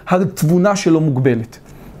אדם, התבונה שלו מוגבלת.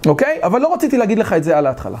 אוקיי? אבל לא רציתי להגיד לך את זה על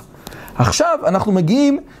ההתחלה. עכשיו אנחנו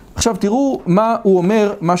מגיעים, עכשיו תראו מה הוא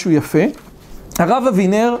אומר, משהו יפה. הרב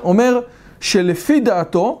אבינר אומר שלפי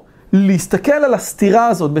דעתו, להסתכל על הסתירה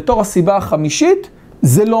הזאת בתור הסיבה החמישית,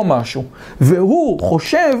 זה לא משהו. והוא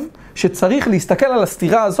חושב שצריך להסתכל על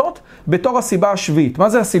הסתירה הזאת בתור הסיבה השביעית. מה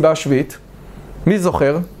זה הסיבה השביעית? מי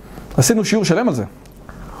זוכר? עשינו שיעור שלם על זה.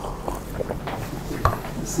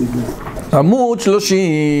 עמוד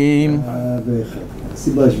 30.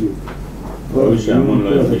 הסיבה השביעית. ראוי שההמון לא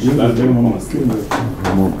ירגיש כלל במקום הסתיר.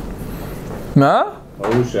 מה?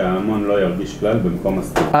 ראוי שההמון לא ירגיש כלל במקום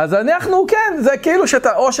הסתיר. אז אנחנו, כן, זה כאילו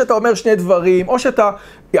או שאתה אומר שני דברים, או שאתה...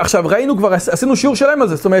 עכשיו, ראינו כבר, עשינו שיעור שלם על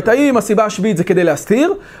זה. זאת אומרת, האם הסיבה השביעית זה כדי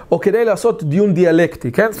להסתיר, או כדי לעשות דיון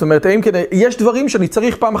דיאלקטי, כן? זאת אומרת, האם כדי... יש דברים שאני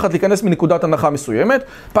צריך פעם אחת להיכנס מנקודת הנחה מסוימת,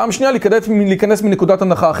 פעם שנייה להיכנס מנקודת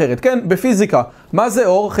הנחה אחרת, כן? בפיזיקה, מה זה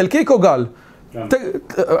אור? חלקיק או גל?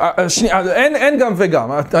 אין גם וגם.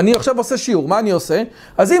 אני עכשיו עושה שיעור, מה אני עושה?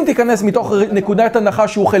 אז אם תיכנס מתוך נקודת הנחה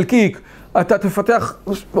שהוא חלקיק, אתה תפתח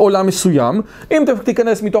עולם מסוים. אם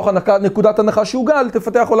תיכנס מתוך נקודת הנחה שהוא גל,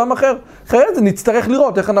 תפתח עולם אחר. אחרת נצטרך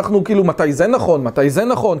לראות איך אנחנו, כאילו, מתי זה נכון, מתי זה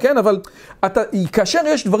נכון, כן? אבל כאשר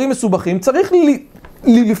יש דברים מסובכים, צריך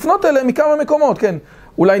לפנות אליהם מכמה מקומות, כן?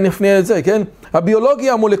 אולי נפנה את זה, כן?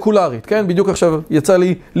 הביולוגיה המולקולרית, כן? בדיוק עכשיו יצא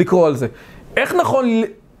לי לקרוא על זה. איך נכון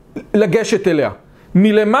לגשת אליה?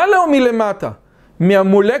 מלמעלה או מלמטה?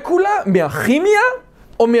 מהמולקולה, מהכימיה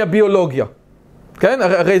או מהביולוגיה? כן?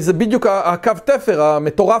 הרי זה בדיוק הקו תפר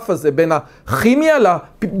המטורף הזה בין הכימיה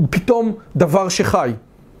לפתאום דבר שחי.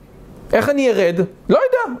 איך אני ארד? לא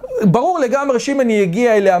יודע. ברור לגמרי שאם אני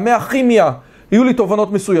אגיע אליה מהכימיה, יהיו לי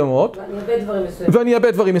תובנות מסוימות. ואני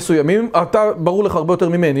אאבד דברים מסוימים. אתה ברור לך הרבה יותר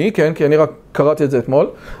ממני, כן? כי אני רק קראתי את זה אתמול.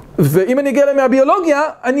 ואם אני אגיע אליה מהביולוגיה,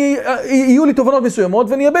 יהיו לי תובנות מסוימות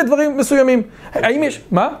ואני אאבד דברים מסוימים. האם יש...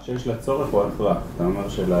 מה? שיש לה צורך או הכרח? אתה אומר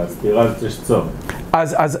שלסתירה הזאת יש צורך.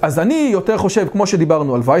 אז אני יותר חושב, כמו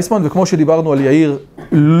שדיברנו על וייסמן וכמו שדיברנו על יאיר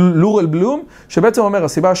לורל בלום, שבעצם אומר,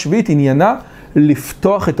 הסיבה השביעית עניינה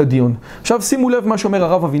לפתוח את הדיון. עכשיו שימו לב מה שאומר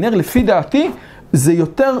הרב אבינר, לפי דעתי, זה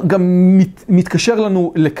יותר גם מתקשר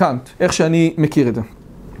לנו לקאנט, איך שאני מכיר את זה.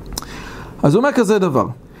 אז הוא אומר כזה דבר,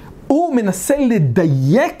 הוא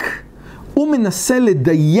מנסה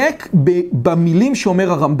לדייק במילים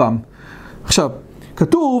שאומר הרמב"ם. עכשיו,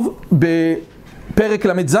 כתוב בפרק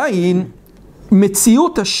ל"ז,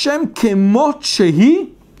 מציאות השם כמות שהיא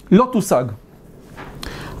לא תושג.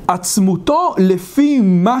 עצמותו לפי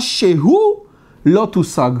מה שהוא לא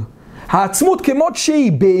תושג. העצמות כמות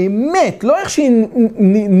שהיא באמת, לא איך שהיא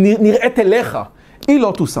נראית אליך, היא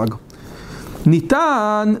לא תושג.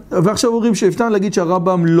 ניתן, ועכשיו אומרים שאפתן להגיד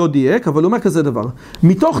שהרמב"ם לא דייק, אבל הוא אומר כזה דבר.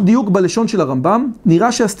 מתוך דיוק בלשון של הרמב"ם,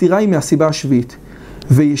 נראה שהסתירה היא מהסיבה השביעית.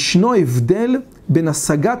 וישנו הבדל בין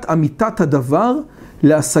השגת אמיתת הדבר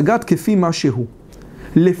להשגת כפי מה שהוא.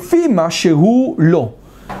 לפי מה שהוא לא.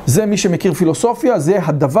 זה מי שמכיר פילוסופיה, זה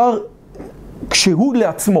הדבר כשהוא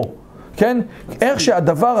לעצמו. כן? איך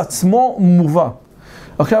שהדבר עצמו מובא.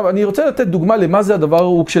 עכשיו, אני רוצה לתת דוגמה למה זה הדבר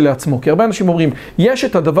הוא כשלעצמו. כי הרבה אנשים אומרים, יש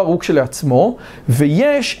את הדבר הוא כשלעצמו,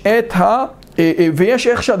 ויש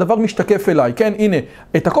איך שהדבר משתקף אליי. כן, הנה,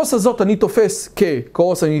 את הכוס הזאת אני תופס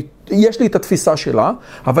ככוס, יש לי את התפיסה שלה,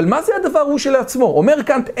 אבל מה זה הדבר הוא כשלעצמו? אומר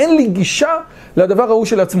קאנט, אין לי גישה לדבר ההוא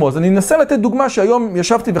כשלעצמו. אז אני אנסה לתת דוגמה שהיום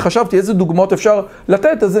ישבתי וחשבתי איזה דוגמאות אפשר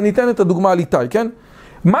לתת, אז אני אתן את הדוגמה על איתי, כן?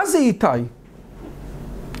 מה זה איתי?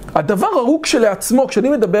 הדבר ההוא כשלעצמו, כשאני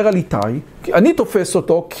מדבר על איתי, אני תופס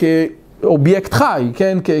אותו כאובייקט חי,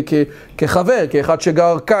 כן? כחבר, כאחד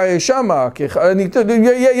שגר שמה,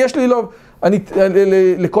 יש לי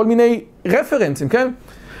לכל מיני רפרנסים, כן?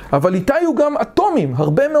 אבל איתי הוא גם אטומים,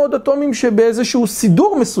 הרבה מאוד אטומים שבאיזשהו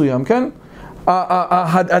סידור מסוים, כן?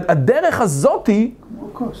 הדרך הזאת היא...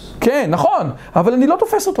 כן, נכון, אבל אני לא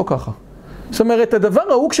תופס אותו ככה. זאת אומרת, הדבר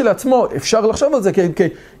ההוא כשלעצמו, אפשר לחשוב על זה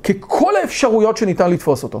ככל האפשרויות שניתן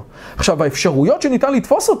לתפוס אותו. עכשיו, האפשרויות שניתן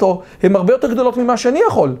לתפוס אותו, הן הרבה יותר גדולות ממה שאני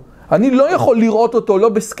יכול. אני לא יכול לראות אותו לא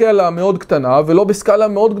בסקאלה מאוד קטנה ולא בסקאלה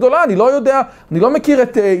מאוד גדולה, אני לא יודע, אני לא מכיר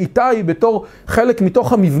את איתי בתור חלק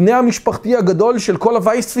מתוך המבנה המשפחתי הגדול של כל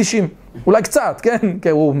הווייספישים. אולי קצת, כן?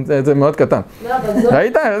 כן, זה מאוד קטן.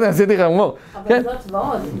 ראית? עשיתי לך הומור. אבל זאת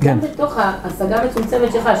ועוד, גם בתוך ההשגה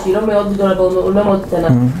המצומצמת שלך, שהיא לא מאוד גדולה ולא מאוד קטנה,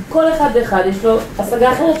 כל אחד ואחד יש לו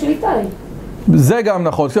השגה אחרת של איתי. זה גם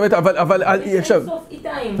נכון, זאת אומרת, אבל עכשיו,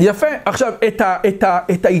 יפה, עכשיו,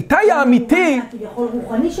 את האיתי האמיתי,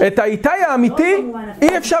 את האיתי האמיתי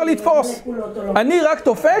אי אפשר לתפוס. אני רק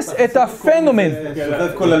תופס את הפנומן.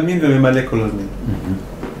 שולט כל אלמין וממלא כל אלמין.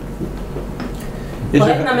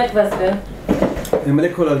 פרק נמק והסבר. ממלא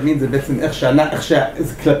כל אלמין זה בעצם איך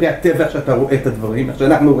זה כלפי הטבע שאתה רואה את הדברים, איך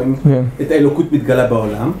שאנחנו רואים את האלוקות מתגלה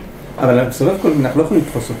בעולם, אבל סובב כל אלמין, אנחנו לא יכולים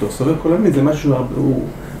לתפוס אותו, סובב כל אלמין זה משהו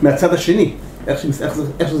מהצד השני. איך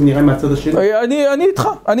שזה נראה מהצד השני?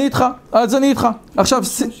 אני איתך, אז אני איתך. עכשיו,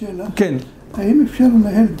 שאלה. כן. האם אפשר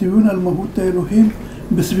לנהל דיון על מהות האלוהים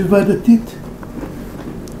בסביבה דתית?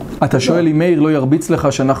 אתה שואל אם מאיר לא ירביץ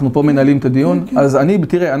לך שאנחנו פה מנהלים את הדיון? אז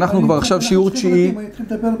תראה, אנחנו כבר עכשיו שיעור תשיעי. אני צריכים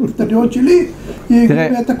לדבר את הדעות שלי, יגבי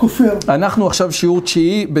את הכופר. אנחנו עכשיו שיעור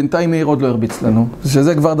תשיעי, בינתיים מאיר עוד לא ירביץ לנו,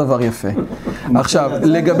 שזה כבר דבר יפה. עכשיו,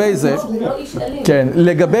 לגבי זה, כן,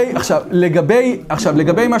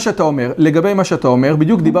 לגבי מה שאתה אומר,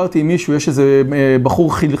 בדיוק דיברתי עם מישהו, יש איזה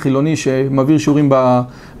בחור חילוני שמעביר שיעורים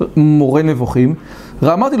במורה נבוכים,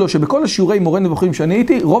 ואמרתי לו שבכל השיעורי מורה נבוכים שאני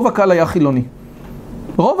הייתי, רוב הקהל היה חילוני.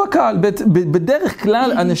 רוב הקהל, בדרך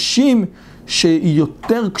כלל אנשים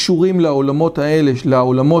שיותר קשורים לעולמות האלה,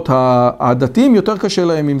 לעולמות הדתיים, יותר קשה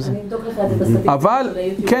להם עם זה. אני אבדוק לך את זה בסטטיסטיקה של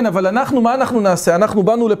היוטיוב. כן, אבל מה אנחנו נעשה? אנחנו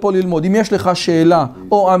באנו לפה ללמוד. אם יש לך שאלה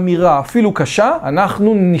או אמירה אפילו קשה,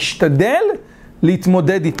 אנחנו נשתדל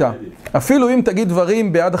להתמודד איתה. אפילו אם תגיד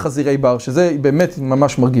דברים בעד החזירי בר, שזה באמת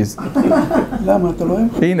ממש מרגיז. למה? אתה לא אוהב?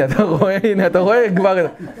 הנה, אתה רואה כבר...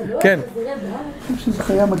 כן. אני חושב שזה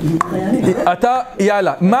חיה מגניבה. אתה,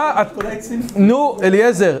 יאללה, נו,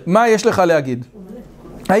 אליעזר, מה יש לך להגיד?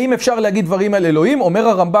 האם אפשר להגיד דברים על אלוהים? אומר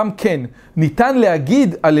הרמב"ם, כן. ניתן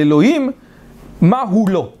להגיד על אלוהים מה הוא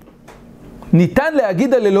לא. ניתן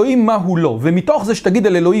להגיד על אלוהים מה הוא לא. ומתוך זה שתגיד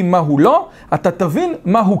על אלוהים מה הוא לא, אתה תבין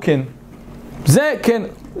מה הוא כן. זה כן,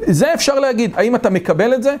 זה אפשר להגיד. האם אתה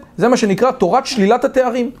מקבל את זה? זה מה שנקרא תורת שלילת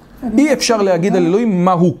התארים. אי אפשר להגיד על אלוהים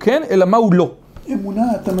מה הוא כן, אלא מה הוא לא. אמונה,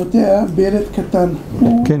 אתה נוטע בילד קטן.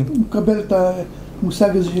 הוא מקבל את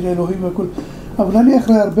המושג הזה של אלוהים והכל. אבל אני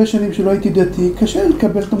אחרי הרבה שנים שלא הייתי דתי, קשה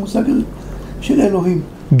לקבל את המושג הזה של אלוהים.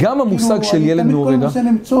 גם המושג של ילד נו רגע. אני מנסה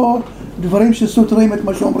למצוא דברים שסותרים את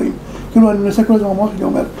מה שאומרים. כאילו אני מנסה כל הזמן המוח שלי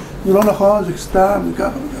אומר, זה לא נכון, זה סתם, זה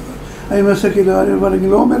ככה. אני מנסה כאילו, אני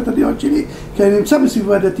לא אומר את הדעות שלי, כי אני נמצא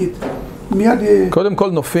בסביבה דתית. מיד... קודם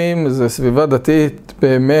כל נופים, זה סביבה דתית,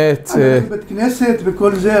 באמת... בית כנסת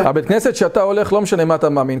וכל זה. הבית כנסת שאתה הולך, לא משנה מה אתה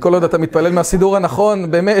מאמין. כל עוד אתה מתפלל מהסידור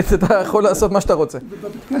הנכון, באמת, אתה יכול לעשות מה שאתה רוצה.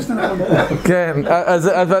 בבית כנסת הנכון. כן,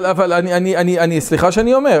 אבל אני, סליחה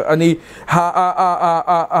שאני אומר,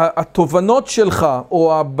 התובנות שלך,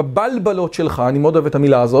 או הבלבלות שלך, אני מאוד אוהב את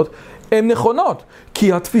המילה הזאת, הן נכונות.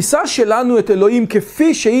 כי התפיסה שלנו את אלוהים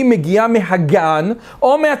כפי שהיא מגיעה מהגן,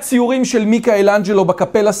 או מהציורים של מיקאלנג'לו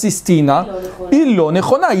בקפלה סיסטינה, היא לא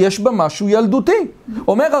נכונה, יש בה משהו ילדותי.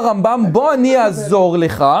 אומר הרמב"ם, בוא אני אעזור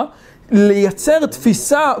לך לייצר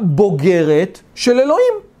תפיסה בוגרת של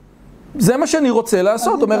אלוהים. זה מה שאני רוצה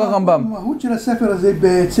לעשות, אומר הרמב"ם. המהות של הספר הזה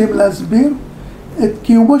בעצם להסביר את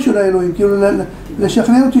קיומו של האלוהים, כאילו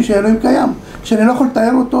לשכנע אותי שהאלוהים קיים, שאני לא יכול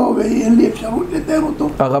לתאר אותו ואין לי אפשרות לתאר אותו.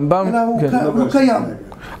 הרמב"ם, אלא הוא קיים.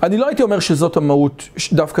 אני לא הייתי אומר שזאת המהות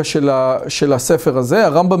דווקא של הספר הזה.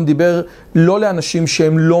 הרמב"ם דיבר לא לאנשים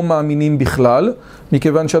שהם לא מאמינים בכלל,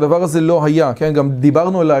 מכיוון שהדבר הזה לא היה, כן? גם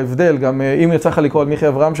דיברנו על ההבדל, גם אם יצא לך לקרוא על מיכי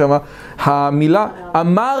אברהם שמה, המילה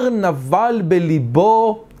אמר נבל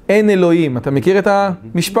בליבו אין אלוהים. אתה מכיר את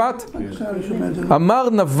המשפט? אמר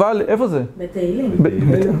נבל, איפה זה? בתהילים.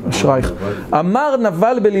 אשרייך. אמר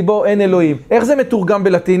נבל בליבו אין אלוהים. איך זה מתורגם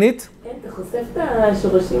בלטינית? אתה חושף את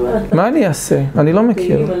השורשים. מה אני אעשה? אני לא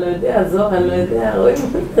מכיר. אני לא יודע, זוהר, אני לא יודע, רואים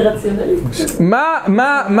את הרציונליסט.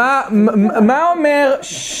 מה אומר?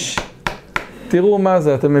 תראו מה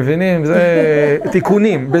זה, אתם מבינים? זה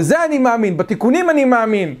תיקונים. בזה אני מאמין. בתיקונים אני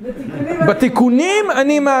מאמין. בתיקונים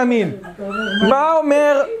אני מאמין. מה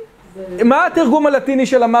אומר? מה התרגום הלטיני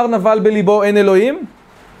של אמר נבל בליבו אין אלוהים?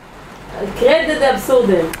 קרדה דה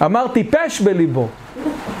אבסורדה. אמר טיפש בליבו.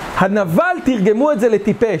 הנבל תרגמו את זה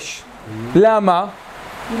לטיפש. למה?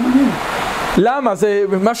 למה? זה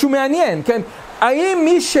משהו מעניין, כן?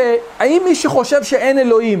 האם מי שחושב שאין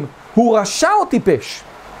אלוהים הוא רשע או טיפש?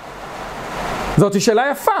 זאת שאלה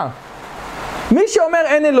יפה. מי שאומר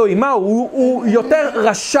אין אלוהים, מה הוא יותר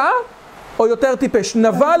רשע או יותר טיפש.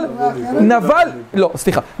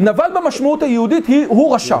 נבל במשמעות היהודית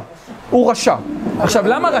הוא רשע. הוא רשע. עכשיו,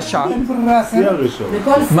 למה רשע? אין ברירה אחרת.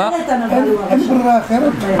 בכל סרט הנבל הוא אין הרשע. ברירה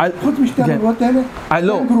אחרת. חוץ משתי הברירות האלה,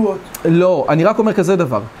 הן גרועות. לא, אני רק אומר כזה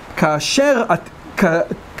דבר.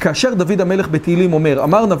 כאשר דוד המלך בתהילים אומר,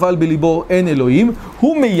 אמר נבל בליבו אין אלוהים,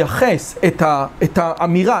 הוא מייחס את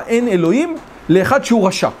האמירה אין אלוהים לאחד שהוא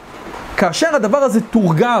רשע. כאשר הדבר הזה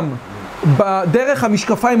תורגם בדרך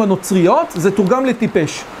המשקפיים הנוצריות, זה תורגם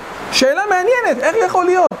לטיפש. שאלה מעניינת, איך יכול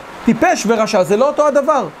להיות? טיפש ורשע זה לא אותו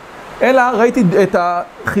הדבר. אלא ראיתי את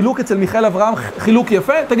החילוק אצל מיכאל אברהם, חילוק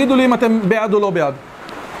יפה, תגידו לי אם אתם בעד או לא בעד.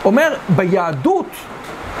 אומר, ביהדות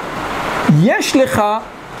יש לך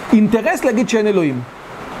אינטרס להגיד שאין אלוהים.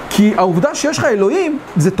 כי העובדה שיש לך אלוהים,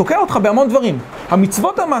 זה תוקע אותך בהמון דברים.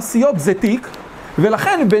 המצוות המעשיות זה תיק,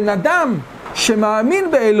 ולכן בן אדם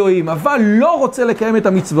שמאמין באלוהים, אבל לא רוצה לקיים את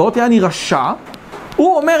המצוות, יעני רשע,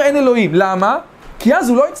 הוא אומר אין אלוהים. למה? כי אז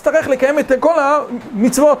הוא לא יצטרך לקיים את כל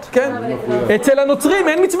המצוות, כן? אצל הנוצרים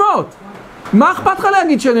אין מצוות. מה אכפת לך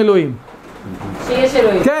להגיד שאין אלוהים? שיש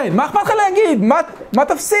אלוהים. כן, מה אכפת לך להגיד? מה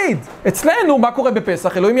תפסיד? אצלנו, מה קורה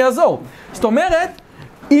בפסח? אלוהים יעזור. זאת אומרת,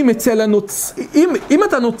 אם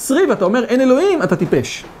אתה נוצרי ואתה אומר אין אלוהים, אתה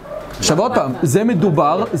טיפש. עכשיו עוד פעם,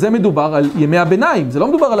 זה מדובר על ימי הביניים, זה לא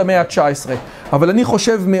מדובר על המאה ה-19, אבל אני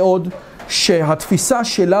חושב מאוד שהתפיסה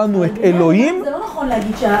שלנו את אלוהים... זה לא נכון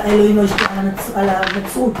להגיד שהאלוהים לא השפיע על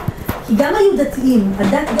הנצרות, כי גם היו דתיים,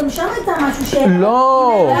 הדת גם שם הייתה משהו ש...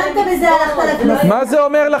 לא! הלכת בזה, הלכת לכלום. מה זה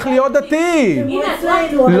אומר לך להיות דתי? הנה,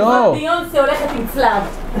 לא. ביונסה הולכת עם צלב.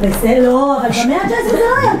 אבל זה לא, אבל במאה ה-19 זה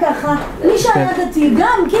לא היה ככה. מי שהיה דתי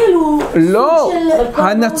גם, כאילו... לא,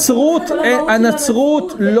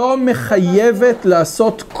 הנצרות לא מחייבת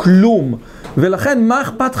לעשות כלום. ולכן, מה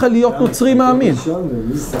אכפת לך להיות נוצרי מאמין?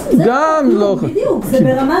 גם לא... בדיוק, זה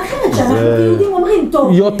ברמה אחרת, שאנחנו כיהודים אומרים,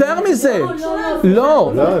 טוב... יותר מזה.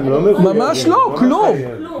 לא, ממש לא, כלום.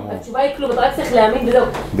 התשובה היא כלום, אתה רק צריך להאמין וזהו.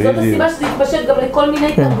 זאת הסיבה שזה יתפשט גם לכל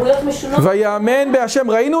מיני תרבויות משונות. ויאמן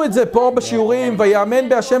בהשם, ראינו את זה פה בשיעורים, ויאמן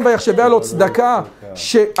בהשם ויחשביה לו צדקה,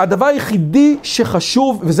 שהדבר היחידי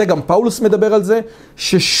שחשוב, וזה גם פאולוס מדבר על זה,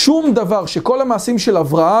 ששום דבר, שכל המעשים של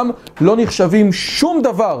אברהם לא נחשבים שום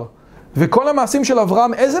דבר. וכל המעשים של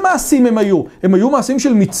אברהם, איזה מעשים הם היו? הם היו מעשים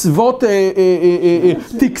של מצוות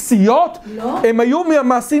טקסיות? לא. הם היו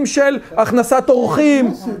מעשים של הכנסת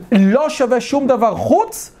אורחים? לא שווה שום דבר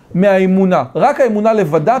חוץ מהאמונה. רק האמונה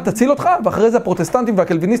לבדה תציל אותך, ואחרי זה הפרוטסטנטים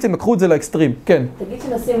והקלוויניסטים לקחו את זה לאקסטרים. כן. תגיד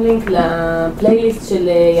שנשים לינק לפלייליסט של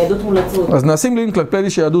יהדות מול נצרות. אז נשים לינק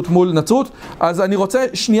לפלייליסט של יהדות מול נצרות. אז אני רוצה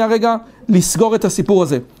שנייה רגע לסגור את הסיפור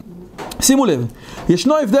הזה. שימו לב,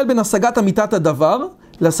 ישנו הבדל בין השגת אמיתת הדבר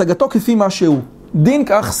להשגתו כפי מה שהוא. דין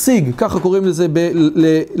כך סיג, ככה קוראים לזה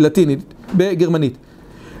בלטינית, בגרמנית.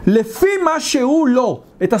 לפי מה שהוא לא.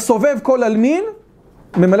 את הסובב כל אלמין,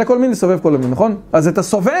 ממלא כל מין לסובב כל אלמין, נכון? אז את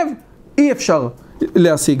הסובב אי אפשר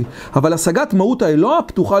להשיג. אבל השגת מהות האלוה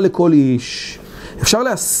פתוחה לכל איש. אפשר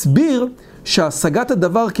להסביר שהשגת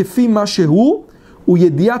הדבר כפי מה שהוא, הוא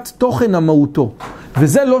ידיעת תוכן המהותו.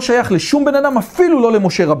 וזה לא שייך לשום בן אדם, אפילו לא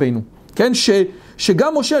למשה רבינו. כן?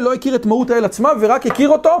 שגם משה לא הכיר את מהות האל עצמה, ורק הכיר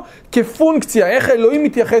אותו כפונקציה, איך אלוהים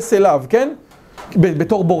מתייחס אליו, כן?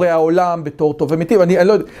 בתור בורא העולם, בתור טוב ומיטיב, אני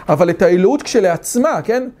לא יודע, אבל את האלוהות כשלעצמה,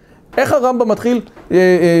 כן? איך הרמב"ם מתחיל,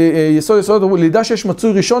 יסוד, הוא לידע שיש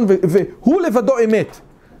מצוי ראשון, והוא לבדו אמת.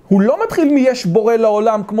 הוא לא מתחיל יש בורא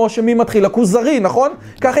לעולם, כמו שמי מתחיל? הכוזרי, נכון?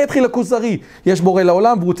 ככה יתחיל הכוזרי. יש בורא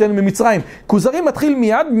לעולם והוא הוצאנו ממצרים. כוזרי מתחיל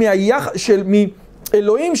מיד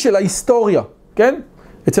מאלוהים של ההיסטוריה, כן?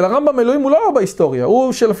 אצל הרמב"ם אלוהים הוא לא בהיסטוריה,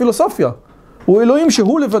 הוא של הפילוסופיה. הוא אלוהים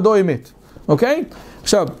שהוא לבדו אמת. אוקיי?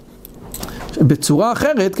 עכשיו, בצורה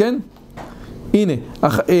אחרת, כן? הנה,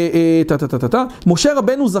 משה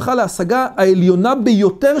רבנו זכה להשגה העליונה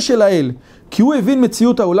ביותר של האל, כי הוא הבין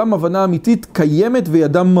מציאות העולם הבנה אמיתית קיימת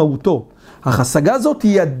וידע מהותו. אך השגה הזאת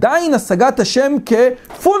היא עדיין השגת השם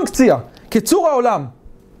כפונקציה, כצור העולם.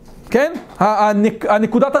 כן?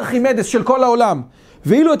 הנקודת ארכימדס של כל העולם.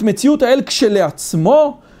 ואילו את מציאות האל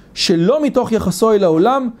כשלעצמו, שלא מתוך יחסו אל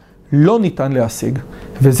העולם, לא ניתן להשיג.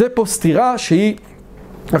 וזה פה סתירה שהיא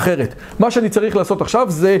אחרת. מה שאני צריך לעשות עכשיו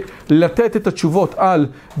זה לתת את התשובות על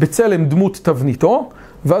בצלם דמות תבניתו,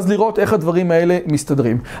 ואז לראות איך הדברים האלה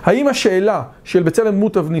מסתדרים. האם השאלה של בצלם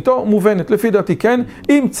דמות תבניתו מובנת? לפי דעתי כן.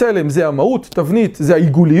 אם צלם זה המהות, תבנית זה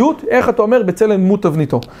העיגוליות, איך אתה אומר בצלם דמות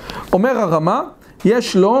תבניתו? אומר הרמה,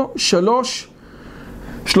 יש לו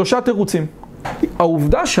שלושה תירוצים.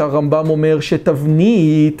 העובדה שהרמב"ם אומר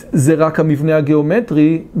שתבנית זה רק המבנה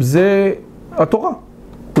הגיאומטרי, זה התורה.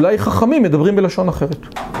 אולי חכמים מדברים בלשון אחרת.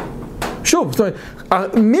 שוב, זאת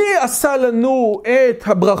אומרת, מי עשה לנו את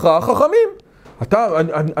הברכה? חכמים.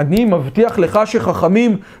 אני מבטיח לך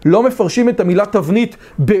שחכמים לא מפרשים את המילה תבנית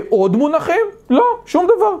בעוד מונחים? לא, שום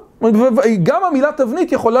דבר. גם המילה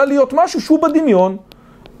תבנית יכולה להיות משהו שהוא בדמיון.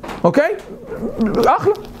 אוקיי?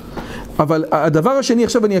 אחלה. אבל הדבר השני,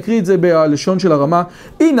 עכשיו אני אקריא את זה בלשון של הרמה,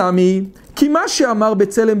 אינמי, כי מה שאמר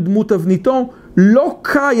בצלם דמות תבניתו לא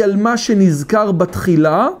קאי על מה שנזכר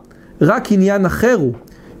בתחילה, רק עניין אחר הוא.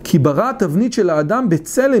 כי ברא התבנית של האדם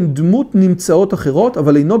בצלם דמות נמצאות אחרות,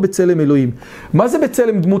 אבל אינו בצלם אלוהים. מה זה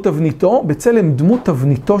בצלם דמות תבניתו? בצלם דמות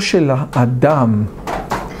תבניתו של האדם.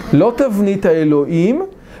 לא תבנית האלוהים,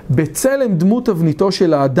 בצלם דמות תבניתו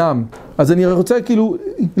של האדם. אז אני רוצה כאילו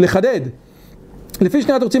לחדד. לפי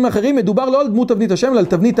שני התרצים האחרים מדובר לא על דמות תבנית השם, אלא על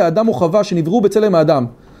תבנית האדם או חווה שנבראו בצלם האדם.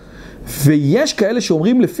 ויש כאלה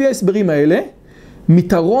שאומרים לפי ההסברים האלה,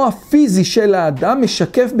 מתארו הפיזי של האדם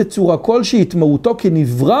משקף בצורה כלשהי את מהותו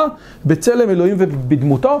כנברא בצלם אלוהים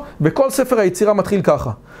ובדמותו, וכל ספר היצירה מתחיל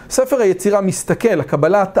ככה. ספר היצירה מסתכל,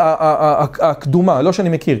 הקבלה הקדומה, לא שאני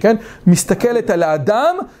מכיר, כן? מסתכלת על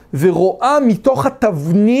האדם ורואה מתוך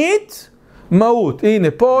התבנית מהות.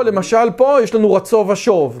 הנה, פה, למשל, פה יש לנו רצו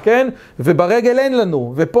ושוב, כן? וברגל אין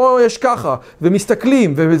לנו, ופה יש ככה,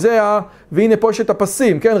 ומסתכלים, והנה פה יש את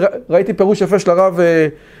הפסים, כן? ראיתי פירוש יפה של הרב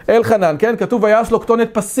אלחנן, כן? כתוב, היה לו כתונת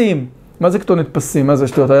פסים. מה זה כתונת פסים? מה זה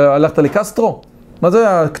שטויות? הלכת לקסטרו? מה זה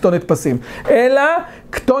כתונת פסים? אלא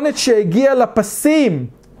כתונת שהגיעה לפסים.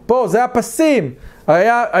 פה, זה הפסים.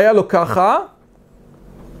 היה לו ככה,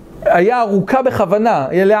 היה ארוכה בכוונה.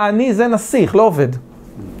 לעני זה נסיך, לא עובד.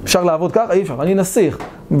 אפשר לעבוד ככה? אי אפשר, אני נסיך.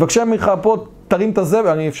 מבקשם ממך פה, תרים את הזה,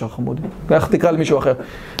 ואני אי אפשר חמוד. איך תקרא למישהו אחר.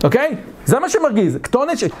 אוקיי? זה מה שמרגיז.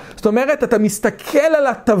 כתונת זאת אומרת, אתה מסתכל על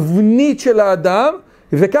התבנית של האדם,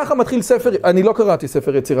 וככה מתחיל ספר, אני לא קראתי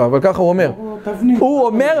ספר יצירה, אבל ככה הוא אומר. הוא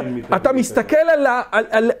אומר, אתה מסתכל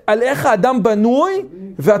על איך האדם בנוי,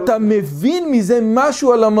 ואתה מבין מזה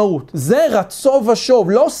משהו על המהות. זה רצו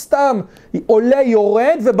ושוב, לא סתם עולה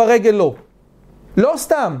יורד וברגל לא. לא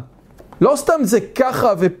סתם. לא סתם זה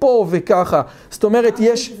ככה ופה וככה. זאת אומרת,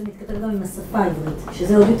 יש... זה מתכתב גם עם השפה העברית,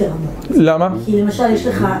 שזה עוד יותר עמוק. למה? כי למשל יש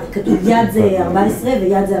לך, כתוב יד זה 14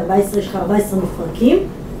 ויד זה 14, יש לך 14 מפרקים,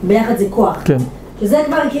 ביחד זה כוח. כן. שזה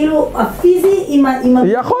כבר כאילו הפיזי עם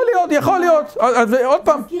יכול להיות. אז עוד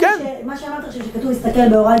פעם, כן. מה שאמרת שכתוב הסתכל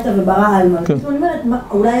באורייתא וברא עלמא. אני אומרת,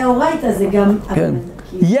 אולי האורייתא זה גם... כן.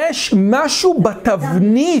 יש משהו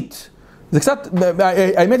בתבנית. זה קצת,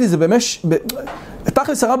 האמת היא זה במש...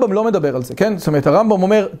 תכלס הרמב"ם לא מדבר על זה, כן? זאת אומרת, הרמב"ם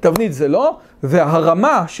אומר, תבנית זה לא,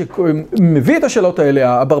 והרמה שמביא את השאלות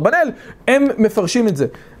האלה, אברבנאל, הם מפרשים את זה.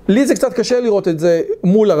 לי זה קצת קשה לראות את זה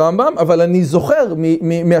מול הרמב"ם, אבל אני זוכר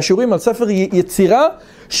מהשיעורים על ספר יצירה,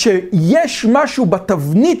 שיש משהו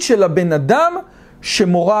בתבנית של הבן אדם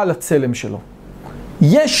שמורה על הצלם שלו.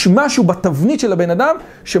 יש משהו בתבנית של הבן אדם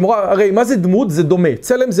שמורה, הרי מה זה דמות? זה דומה.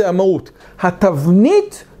 צלם זה המהות.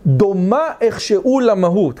 התבנית דומה איכשהו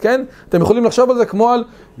למהות, כן? אתם יכולים לחשוב על זה כמו על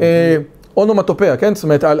אונומטופיה, כן? זאת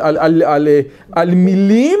אומרת, על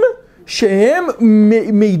מילים שהן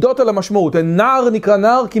מעידות על המשמעות. נער נקרא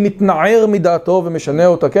נער כי מתנער מדעתו ומשנה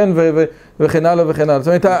אותה, כן? וכן הלאה וכן הלאה. זאת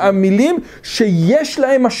אומרת, המילים שיש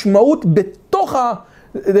להם משמעות בתוך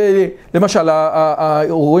למשל,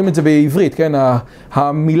 רואים את זה בעברית, כן?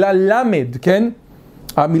 המילה למד, כן?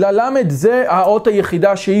 המילה למד זה האות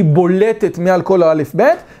היחידה שהיא בולטת מעל כל האלף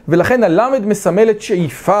בית, ולכן הלמד מסמלת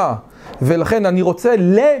שאיפה, ולכן אני רוצה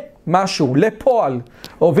למשהו, לפועל.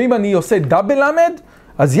 ואם אני עושה דאבל למד,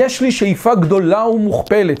 אז יש לי שאיפה גדולה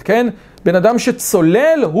ומוכפלת, כן? בן אדם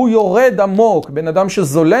שצולל הוא יורד עמוק, בן אדם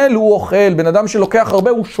שזולל הוא אוכל, בן אדם שלוקח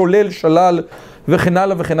הרבה הוא שולל שלל, וכן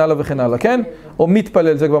הלאה וכן הלאה וכן הלאה, כן? או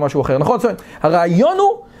מתפלל, זה כבר משהו אחר, נכון?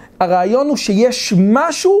 הרעיון הוא שיש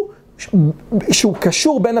משהו שהוא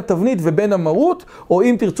קשור בין התבנית ובין המהות, או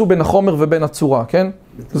אם תרצו בין החומר ובין הצורה, כן?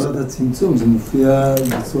 בתורת הצמצום זה מופיע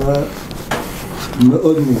בצורה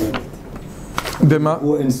מאוד מובנת. במה?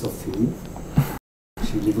 הוא אינסופי,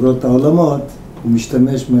 שלברוא את העולמות הוא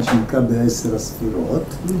משתמש מה שנקרא ב10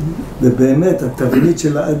 הספירות, ובאמת התבנית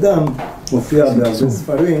של האדם מופיע בהרבה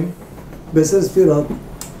ספרים, ב10 ספירות,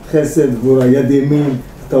 חסד, גבורה, יד ימין,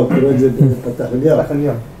 אתה קורא את זה בפתח אליהו,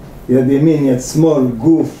 יד ימין, יד שמאל,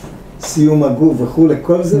 גוף, סיום הגוף וכו',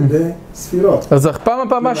 כל זה בספירות. אז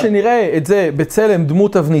בפעם הבאה שנראה את זה בצלם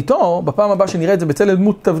דמות תבניתו, בפעם הבאה שנראה את זה בצלם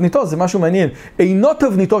דמות תבניתו, זה משהו מעניין. אינו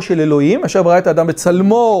תבניתו של אלוהים, אשר ברא את האדם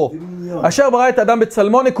בצלמו. אשר ברא את האדם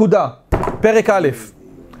בצלמו נקודה. פרק א'.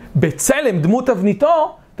 בצלם דמות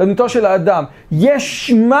תבניתו, תבניתו של האדם.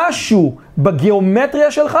 יש משהו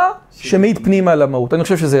בגיאומטריה שלך שמעיד פנימה על המהות. אני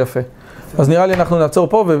חושב שזה יפה. אז נראה לי אנחנו נעצור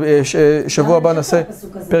פה, ושבוע הבא נעשה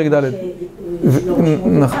פרק ד'.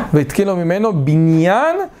 והתקין לו ממנו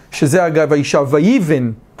בניין, שזה אגב האישה,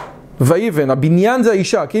 ויבן. ויבן, הבניין זה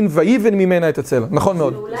האישה, כן? ויבן ממנה את הצלע, נכון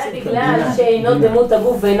מאוד. אולי בגלל שאינו דמות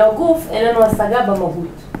הגוף ואינו גוף, אין לנו השגה במהות.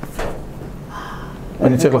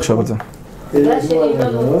 אני צריך לחשוב על זה. בגלל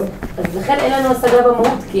שאינו דמות, אז לכן אין לנו השגה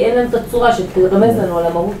במהות, כי אין לנו את הצורה שתרמז לנו על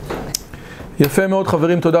המהות. יפה מאוד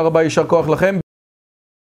חברים, תודה רבה, יישר כוח לכם.